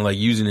just kind of like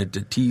using it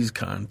to tease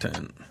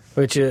content.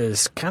 Which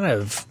is kind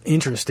of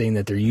interesting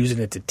that they're using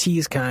it to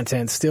tease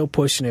content, still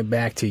pushing it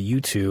back to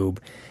YouTube,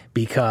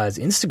 because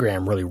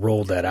Instagram really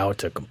rolled that out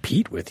to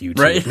compete with YouTube.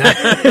 Right.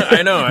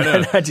 I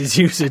know. Not just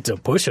use it to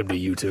push them to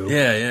YouTube.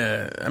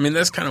 Yeah. I mean,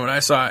 that's kind of what I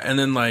saw. And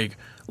then, like,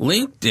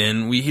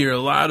 LinkedIn, we hear a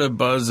lot of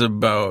buzz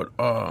about,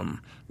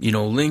 you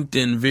know,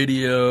 LinkedIn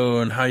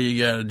video and how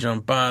you got to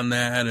jump on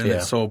that, and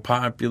it's so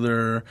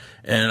popular.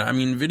 And, I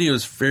mean, video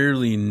is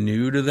fairly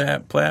new to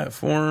that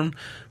platform,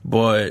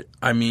 but,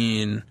 I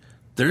mean,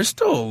 there's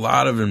still a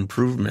lot of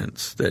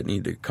improvements that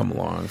need to come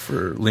along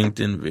for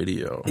LinkedIn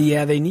video.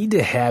 Yeah, they need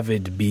to have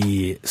it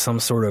be some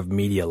sort of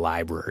media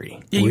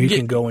library where you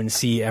can go and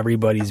see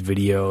everybody's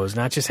videos,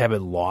 not just have it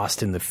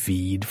lost in the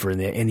feed for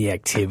in the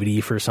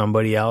activity for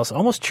somebody else.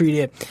 Almost treat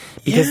it,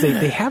 because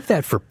they have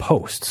that for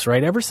posts,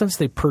 right? Ever since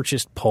they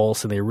purchased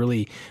Pulse and they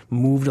really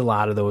moved a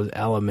lot of those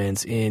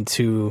elements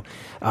into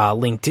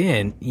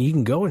LinkedIn, you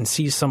can go and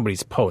see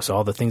somebody's posts,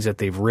 all the things that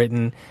they've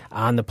written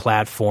on the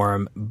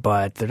platform,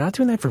 but they're not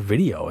doing that for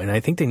video. And I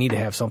think they need to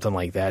have something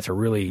like that to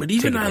really. But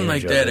even on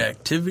like that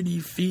activity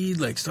feed,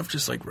 like stuff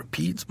just like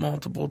repeats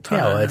multiple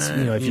times. Yeah, well, it's,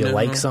 you know, if you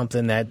like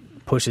something, that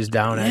pushes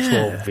down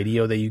actual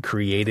video that you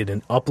created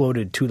and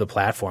uploaded to the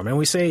platform. And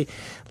we say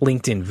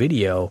LinkedIn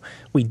video,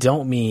 we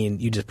don't mean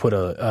you just put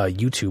a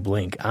YouTube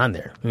link on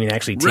there. I mean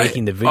actually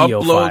taking the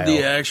video upload file.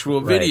 The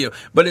actual video.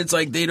 But it's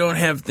like they don't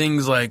have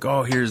things like,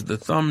 oh, here's the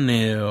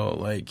thumbnail,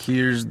 like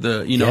here's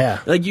the, you know,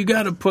 like you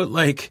got to put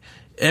like,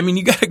 I mean,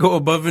 you got to go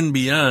above and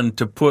beyond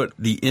to put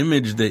the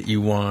image that you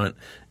want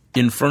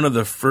in front of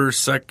the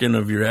first second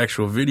of your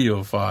actual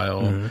video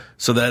file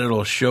so that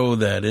it'll show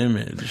that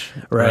image.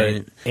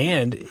 Right.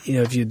 And,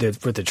 if you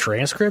did with the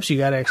transcripts, you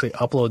got to actually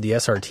upload the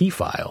SRT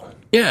file.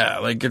 Yeah,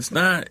 like it's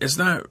not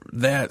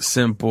that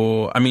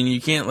simple. I mean, you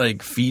can't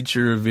like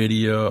feature a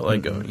video,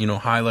 like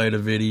highlight a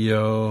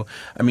video.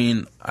 I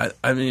mean,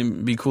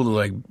 it'd be cool to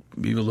like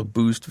be able to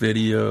boost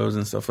videos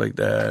and stuff like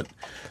that.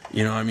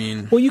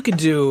 Well, you could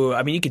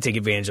take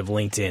advantage of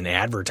LinkedIn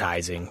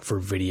advertising for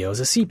videos.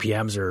 The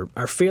CPMs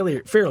are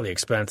fairly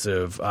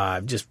expensive,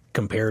 just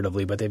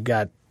comparatively, but they've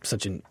got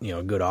such a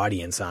good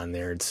audience on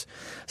there.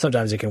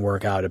 Sometimes it can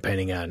work out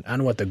depending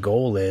on what the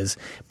goal is,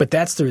 but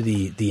that's through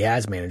the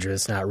ads manager.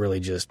 It's not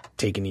really just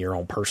taking your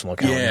own personal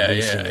account and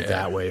boosting it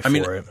that way.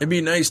 It'd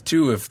be nice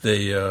too if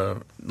they,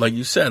 like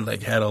you said,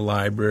 like had a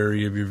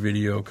library of your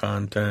video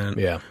content.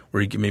 Yeah.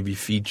 Where you can maybe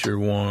feature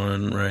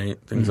one, right?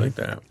 Things like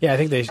that. Yeah, I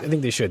think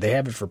they should. They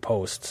have it for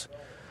posts.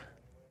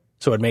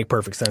 So it'd make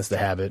perfect sense to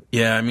have it.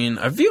 Yeah, I mean,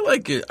 I feel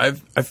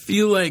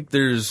like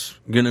there's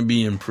gonna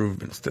be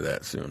improvements to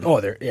that soon. Oh,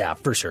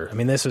 for sure. I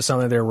mean, this is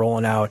something they're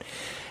rolling out.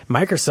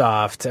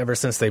 Microsoft, ever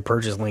since they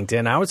purchased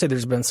LinkedIn, I would say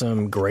there's been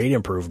some great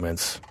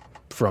improvements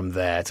from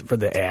that for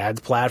the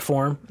ads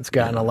platform. It's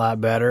gotten a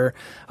lot better,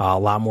 a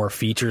lot more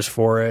features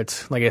for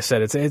it. Like I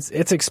said,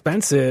 it's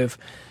expensive,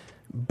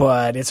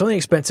 but it's only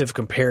expensive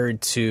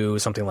compared to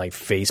something like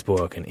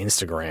Facebook and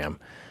Instagram.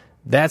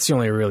 That's the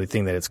only really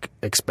thing that it's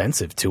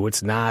expensive to.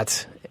 It's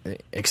not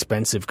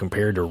expensive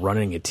compared to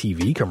running a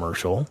TV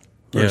commercial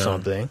or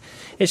something.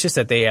 It's just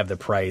that they have the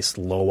price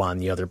low on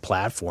the other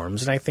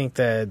platforms. And I think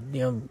that,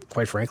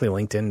 quite frankly,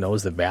 LinkedIn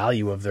knows the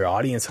value of their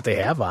audience that they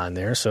have on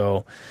there.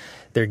 So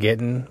they're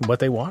getting what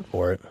they want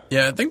for it.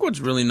 Yeah, I think what's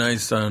really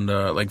nice on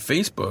like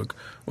Facebook,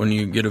 when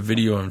you get a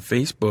video on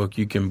Facebook,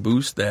 you can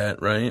boost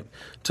that, right,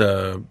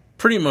 to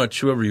pretty much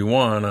whoever you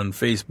want on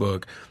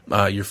Facebook,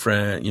 your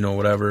friend,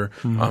 whatever,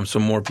 so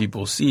more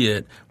people see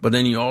it. But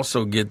then you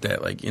also get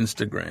that like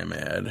Instagram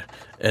ad,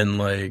 and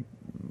like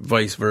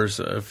vice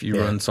versa. If you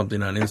run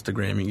something on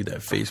Instagram, you get that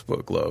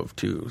Facebook love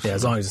too. So. Yeah,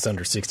 as long as it's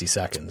under 60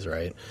 seconds,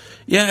 right?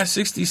 Yeah,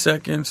 60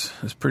 seconds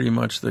is pretty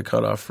much the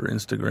cutoff for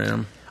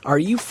Instagram. Are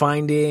you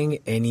finding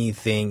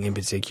anything in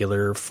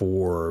particular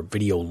for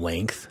video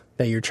length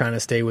that you're trying to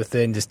stay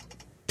within? Just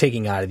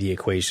taking out of the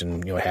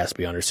equation, it has to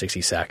be under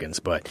 60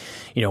 seconds, but,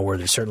 where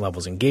there's certain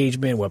levels of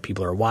engagement, what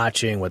people are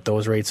watching, what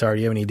those rates are.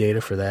 Do you have any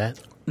data for that?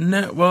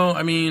 No, well,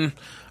 I mean,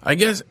 I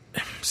guess,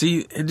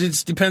 it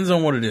just depends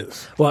on what it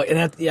is. Well, and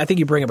I think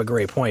you bring up a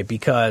great point,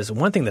 because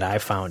one thing that I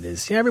found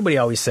is, everybody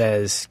always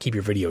says keep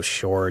your videos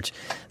short.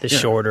 The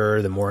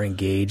shorter, the more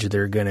engaged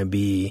they're going to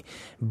be.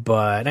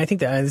 But I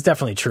think that is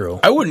definitely true.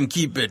 I wouldn't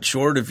keep it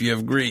short if you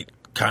have great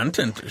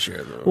content to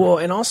share, though. Well,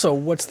 and also,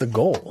 what's the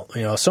goal?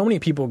 So many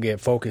people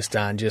get focused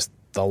on just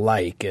the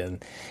like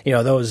and,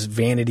 those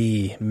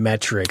vanity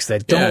metrics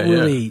that don't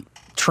really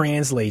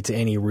translate to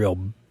any real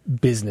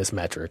business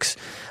metrics.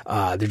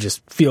 They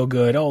just feel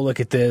good. Oh, look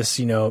at this,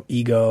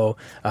 ego.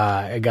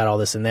 I got all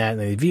this and that and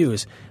the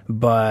views.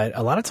 But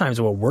a lot of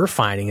times what we're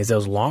finding is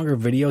those longer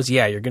videos,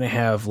 you're going to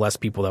have less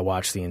people that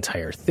watch the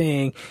entire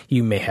thing.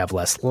 You may have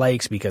less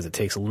likes because it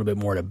takes a little bit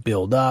more to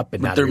build up.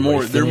 And but they're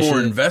more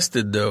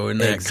invested, though, in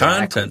that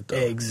content, though.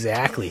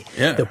 Exactly.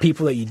 Yeah. The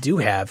people that you do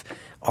have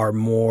are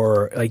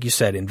more, like you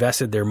said,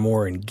 invested. They're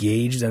more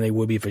engaged than they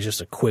would be if it's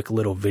just a quick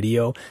little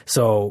video.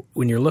 So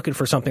when you're looking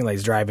for something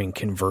like driving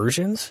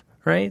conversions,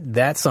 right,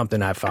 that's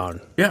something I found.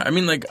 Yeah, I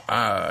mean, like,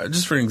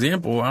 just for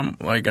example, I'm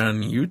like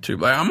on YouTube.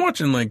 Like, I'm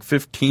watching like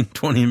 15,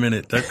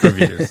 20-minute tech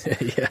reviews.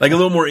 Like a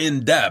little more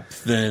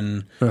in-depth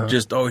than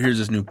just, here's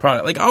this new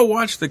product. Like, I'll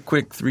watch the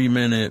quick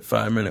 3-minute,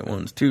 5-minute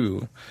ones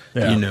too,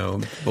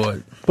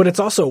 But it's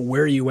also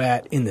where you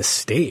at in the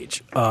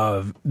stage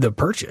of the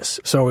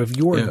purchase. So if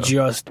you're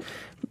just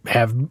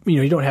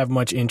you don't have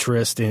much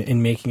interest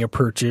in making a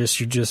purchase,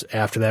 you're just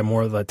after that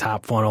more of the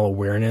top funnel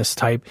awareness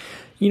type,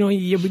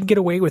 you can get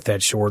away with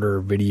that shorter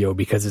video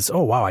because it's,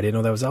 oh, wow, I didn't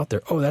know that was out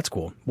there. Oh, that's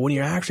cool. But when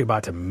you're actually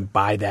about to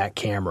buy that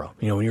camera,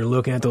 when you're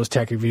looking at those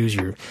tech reviews,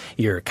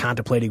 you're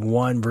contemplating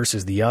one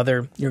versus the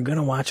other, you're going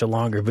to watch a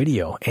longer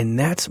video. And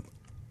that's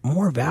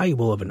more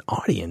valuable of an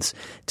audience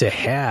to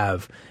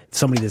have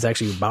somebody that's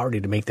actually about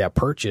ready to make that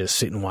purchase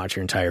sit and watch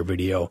your entire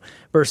video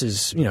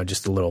versus,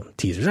 just the little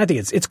teasers. And I think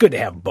it's good to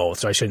have both,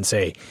 so I shouldn't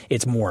say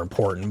it's more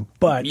important,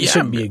 but it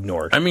shouldn't be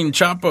ignored. I mean,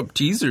 chop up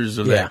teasers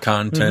of that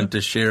content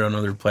to share on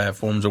other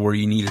platforms or where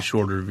you need a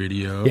shorter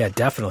video. Yeah,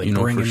 definitely.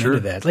 Bring them into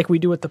that. Like we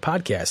do with the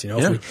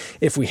podcast.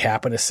 If we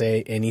happen to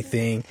say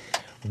anything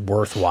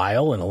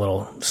worthwhile in a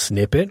little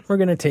snippet, we're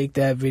going to take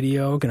that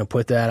video, going to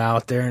put that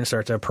out there and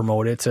start to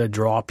promote it to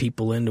draw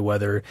people into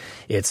whether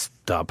it's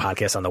the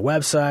podcast on the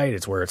website,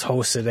 it's where it's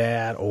hosted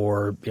at,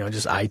 or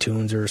just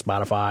iTunes or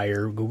Spotify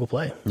or Google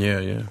Play.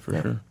 Yeah,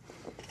 for sure.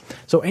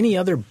 So any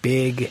other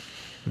big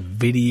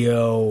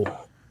video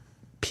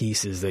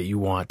pieces that you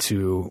want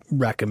to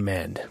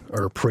recommend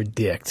or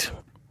predict,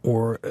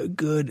 or a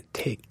good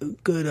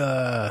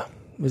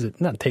was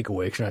it not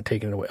takeaway, because you're not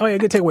taking it away. Oh yeah,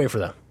 good takeaway for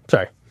them.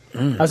 Sorry.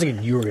 I was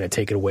thinking you were going to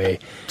take it away.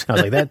 I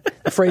was like,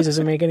 that phrase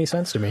doesn't make any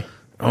sense to me.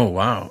 Oh,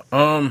 wow.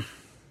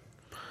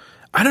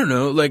 I don't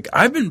know. Like,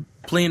 I've been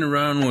playing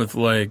around with,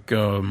 like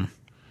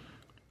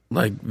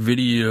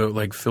video,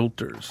 like,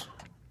 filters.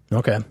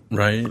 Okay.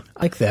 Right?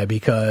 I like that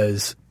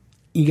because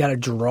you got to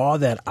draw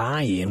that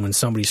eye in when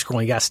somebody's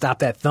scrolling. You got to stop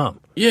that thumb.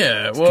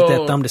 Yeah, Get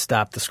that thumb to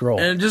stop the scroll.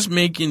 And just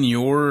making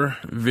your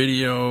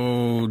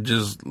video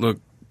just look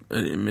a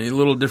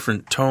little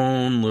different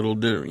tone,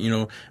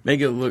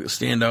 make it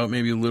stand out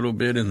maybe a little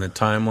bit in the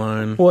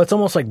timeline. Well, it's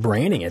almost like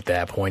branding at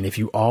that point. If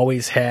you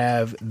always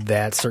have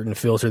that certain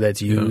filter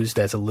that's used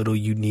that's a little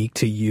unique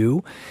to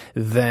you,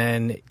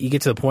 then you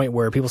get to the point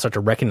where people start to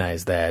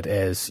recognize that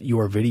as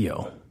your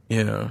video.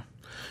 Yeah.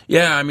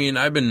 Yeah, I mean,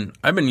 I've been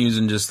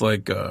using just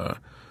like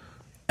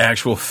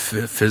actual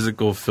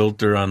physical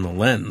filter on the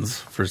lens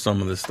for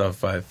some of the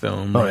stuff I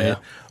film, right? Yeah.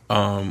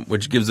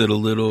 Which gives it a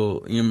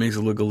little, makes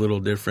it look a little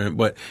different.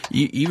 But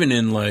even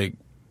in like,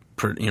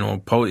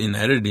 in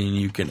editing,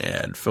 you can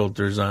add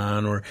filters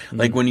on, or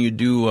like when you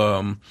do,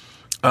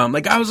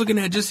 like I was looking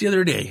at just the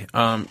other day,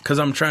 because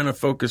I'm trying to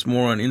focus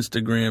more on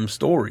Instagram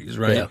stories,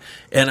 right? Yeah.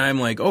 And I'm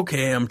like,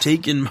 okay, I'm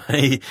taking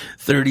my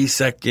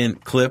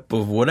 30-second clip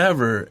of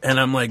whatever, and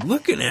I'm like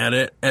looking at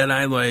it, and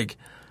I like,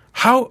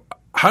 how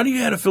do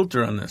you add a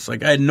filter on this?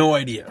 Like, I had no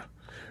idea.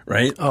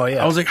 Right? Oh,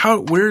 yeah. I was like,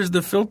 where's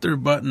the filter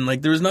button?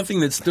 Like, there was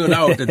nothing that stood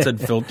out that said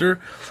filter.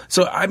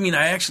 So, I mean,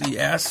 I actually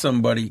asked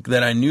somebody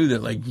that I knew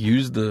that, like,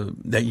 used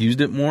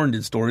it more and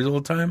did stories all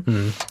the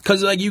time.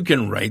 Because, like, you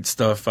can write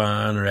stuff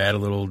on or add a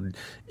little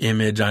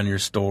image on your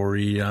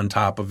story on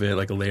top of it,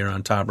 like a layer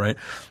on top, right?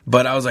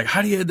 But I was like,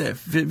 how do you add that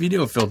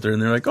video filter?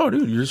 And they're like, oh,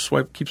 dude, you just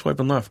keep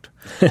swiping left.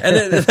 And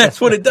then that's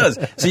what it does.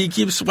 So you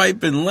keep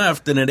swiping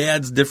left and it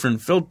adds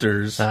different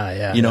filters,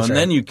 and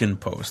then you can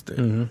post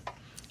it.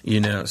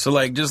 So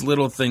like just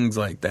little things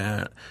like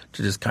that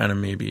to just kind of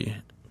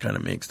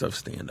make stuff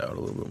stand out a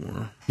little bit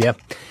more. Yeah.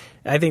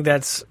 I think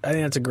that's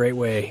a great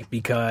way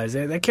because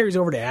that carries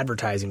over to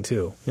advertising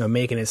too.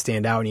 Making it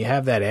stand out. When you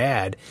have that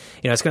ad,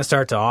 it's going to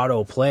start to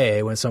auto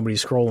play when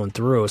somebody's scrolling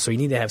through. So you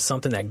need to have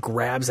something that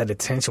grabs that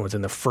attention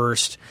within the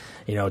first,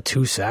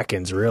 2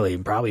 seconds, really,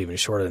 probably even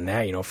shorter than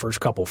that.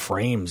 First couple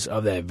frames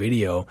of that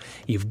video,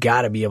 you've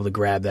got to be able to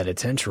grab that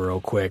attention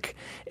real quick,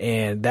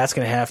 and that's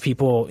going to have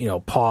people,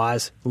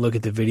 pause, look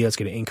at the video. It's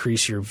going to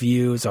increase your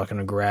views. It's going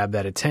to grab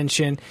that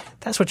attention.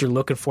 That's what you're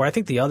looking for. I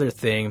think the other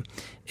thing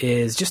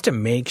is just to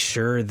make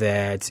sure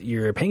that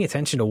you're paying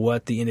attention to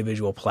what the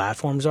individual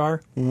platforms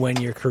are when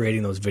you're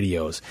creating those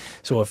videos.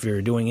 So if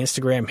you're doing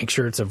Instagram, make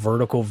sure it's a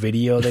vertical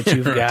video that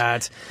you've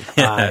got.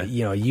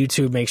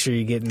 YouTube, make sure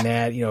you're getting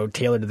that,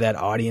 tailored to that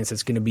audience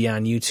that's going to be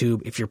on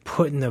YouTube. If you're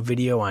putting the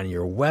video on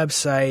your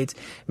website,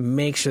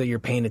 make sure that you're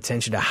paying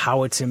attention to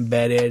how it's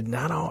embedded.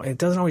 It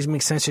doesn't always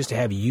make sense just to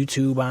have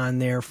YouTube on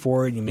there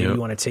for it. Maybe you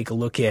want to take a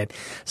look at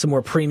some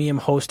more premium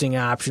hosting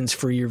options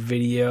for your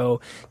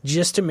video,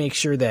 just to make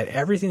sure that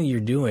everything that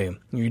you're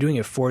doing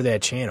it for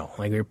that channel.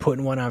 Like you're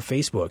putting one on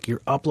Facebook,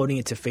 you're uploading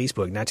it to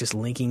Facebook, not just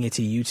linking it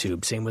to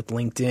YouTube. Same with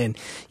LinkedIn.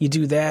 You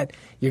do that,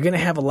 you're going to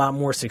have a lot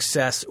more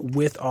success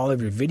with all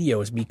of your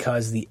videos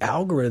because the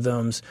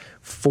algorithms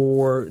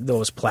for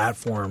those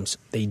platforms,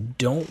 they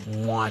don't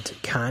want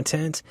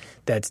content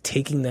that's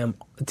taking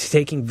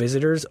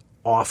visitors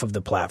off of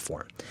the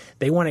platform.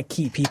 They want to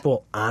keep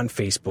people on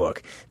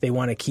Facebook. They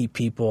want to keep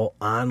people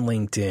on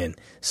LinkedIn.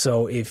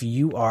 So if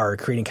you are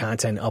creating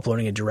content and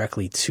uploading it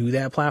directly to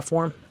that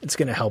platform, it's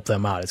going to help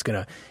them out.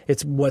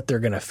 It's what they're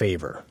going to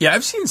favor. Yeah,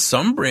 I've seen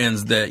some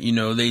brands that,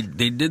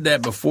 they did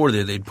that before.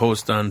 They'd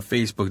post on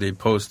Facebook, they'd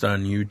post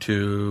on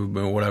YouTube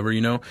or whatever,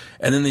 and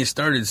then they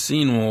started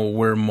seeing,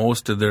 where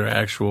most of their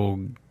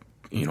actual,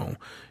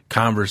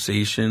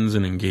 conversations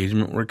and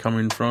engagement were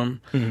coming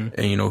from,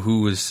 and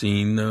who was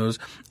seeing those,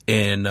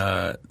 and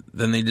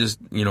then they just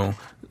a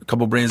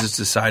couple brands just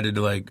decided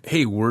to like,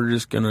 hey, we're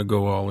just gonna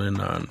go all in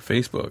on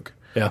Facebook,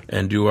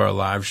 and do our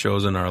live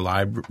shows in our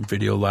live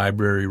video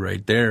library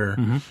right there.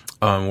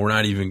 We're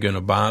not even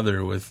gonna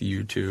bother with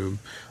YouTube,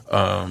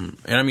 and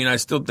I mean, I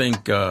still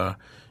think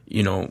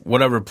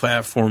whatever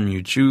platform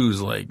you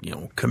choose, like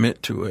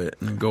commit to it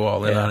and go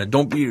all in on it.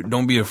 Don't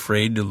be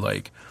afraid to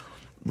like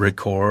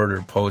record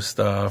or post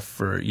stuff,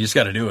 or you just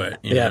got to do it.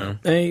 You know?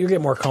 And you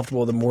get more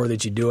comfortable the more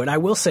that you do it. I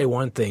will say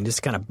one thing, just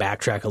to kind of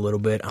backtrack a little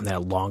bit on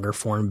that longer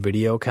form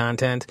video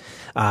content,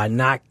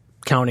 not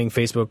counting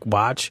Facebook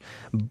Watch,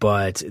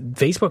 but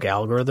Facebook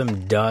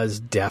algorithm does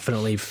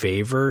definitely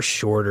favor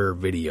shorter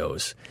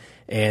videos.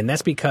 And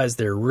that's because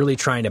they're really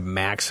trying to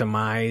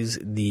maximize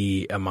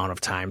the amount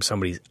of time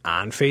somebody's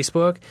on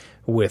Facebook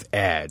with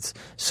ads.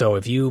 So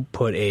if you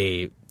put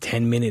a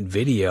 10-minute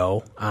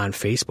video on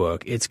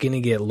Facebook, it's going to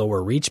get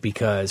lower reach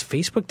because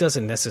Facebook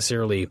doesn't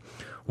necessarily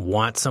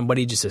want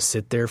somebody just to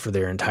sit there for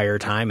their entire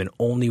time and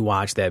only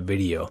watch that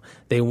video.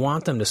 They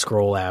want them to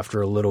scroll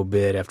after a little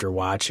bit after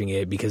watching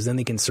it because then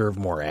they can serve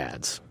more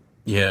ads.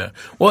 Yeah.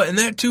 Well, and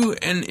that too,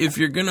 and if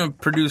you're going to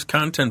produce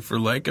content for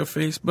like a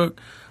Facebook,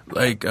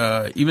 like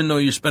even though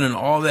you're spending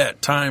all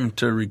that time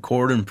to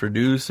record and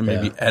produce and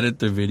maybe edit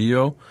the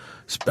video,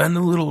 spend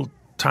a little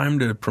time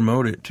to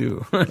promote it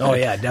too. Oh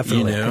yeah,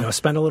 definitely. You know?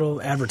 Spend a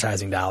little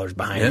advertising dollars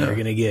behind it. Yeah. You're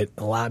going to get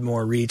a lot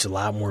more reach, a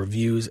lot more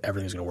views.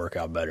 Everything's going to work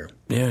out better.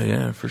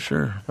 Yeah, for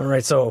sure. All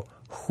right, so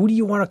who do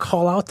you want to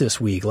call out this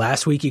week?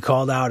 Last week you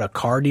called out a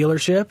car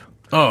dealership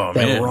Oh,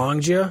 that man.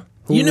 wronged you.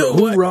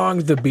 Who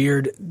wronged the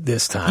beard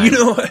this time? You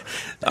know what?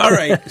 All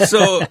right.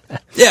 So,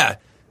 yeah,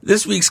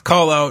 this week's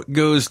call out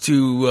goes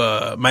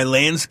to my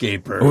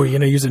landscaper. Oh, you're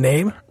going to use a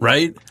name?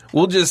 Right?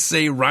 We'll just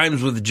say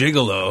rhymes with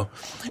gigolo.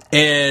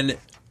 And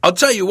I'll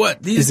tell you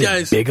what, these Is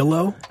guys. it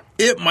Bigelow?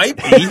 It might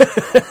be.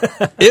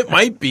 It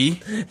might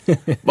be.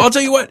 But I'll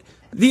tell you what,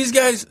 these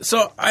guys,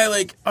 so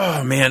I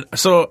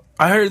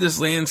hired this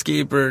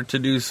landscaper to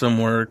do some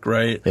work,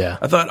 right? Yeah.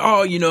 I thought,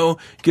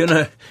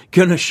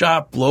 gonna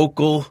shop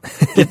local,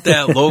 get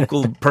that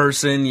local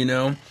person,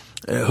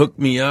 hook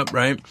me up,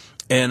 right?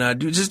 And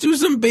do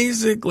some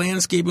basic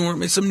landscaping work,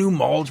 make some new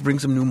mulch, bring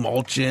some new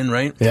mulch in,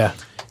 right? Yeah.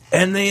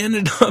 And they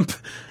ended up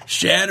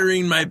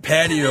shattering my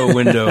patio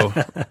window.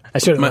 I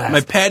should have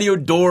my patio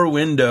door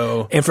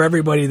window. And for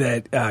everybody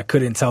that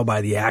couldn't tell by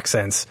the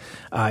accents,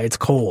 it's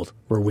cold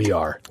where we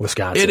are,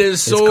 Wisconsin. It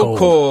is so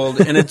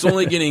cold, and it's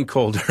only getting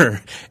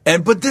colder.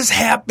 But this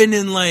happened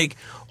in like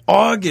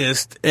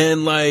August,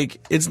 and like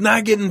it's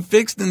not getting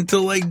fixed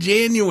until like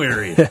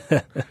January,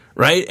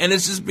 right? And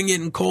it's just been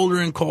getting colder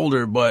and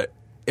colder, but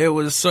it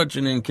was such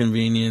an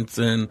inconvenience,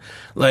 and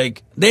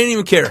like they didn't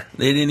even care.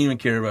 They didn't even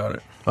care about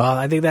it. Well,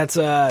 I think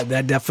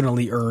that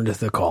definitely earned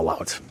the call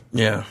out.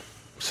 Yeah.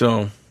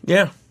 So,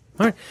 yeah.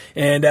 All right.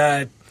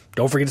 And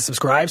don't forget to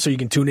subscribe so you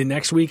can tune in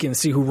next week and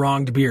see who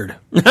wronged Beard.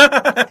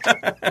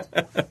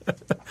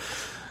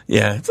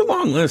 Yeah, it's a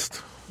long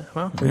list.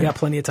 Well, we got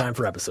plenty of time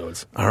for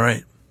episodes. All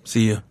right.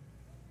 See you.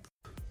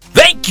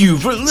 Thank you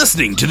for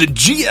listening to the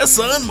GS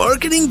on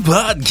Marketing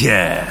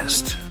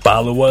Podcast.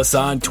 Follow us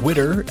on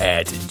Twitter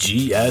at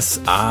GS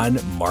on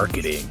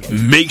Marketing.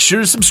 Make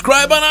sure to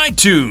subscribe on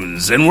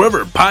iTunes and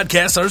wherever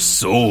podcasts are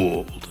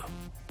sold.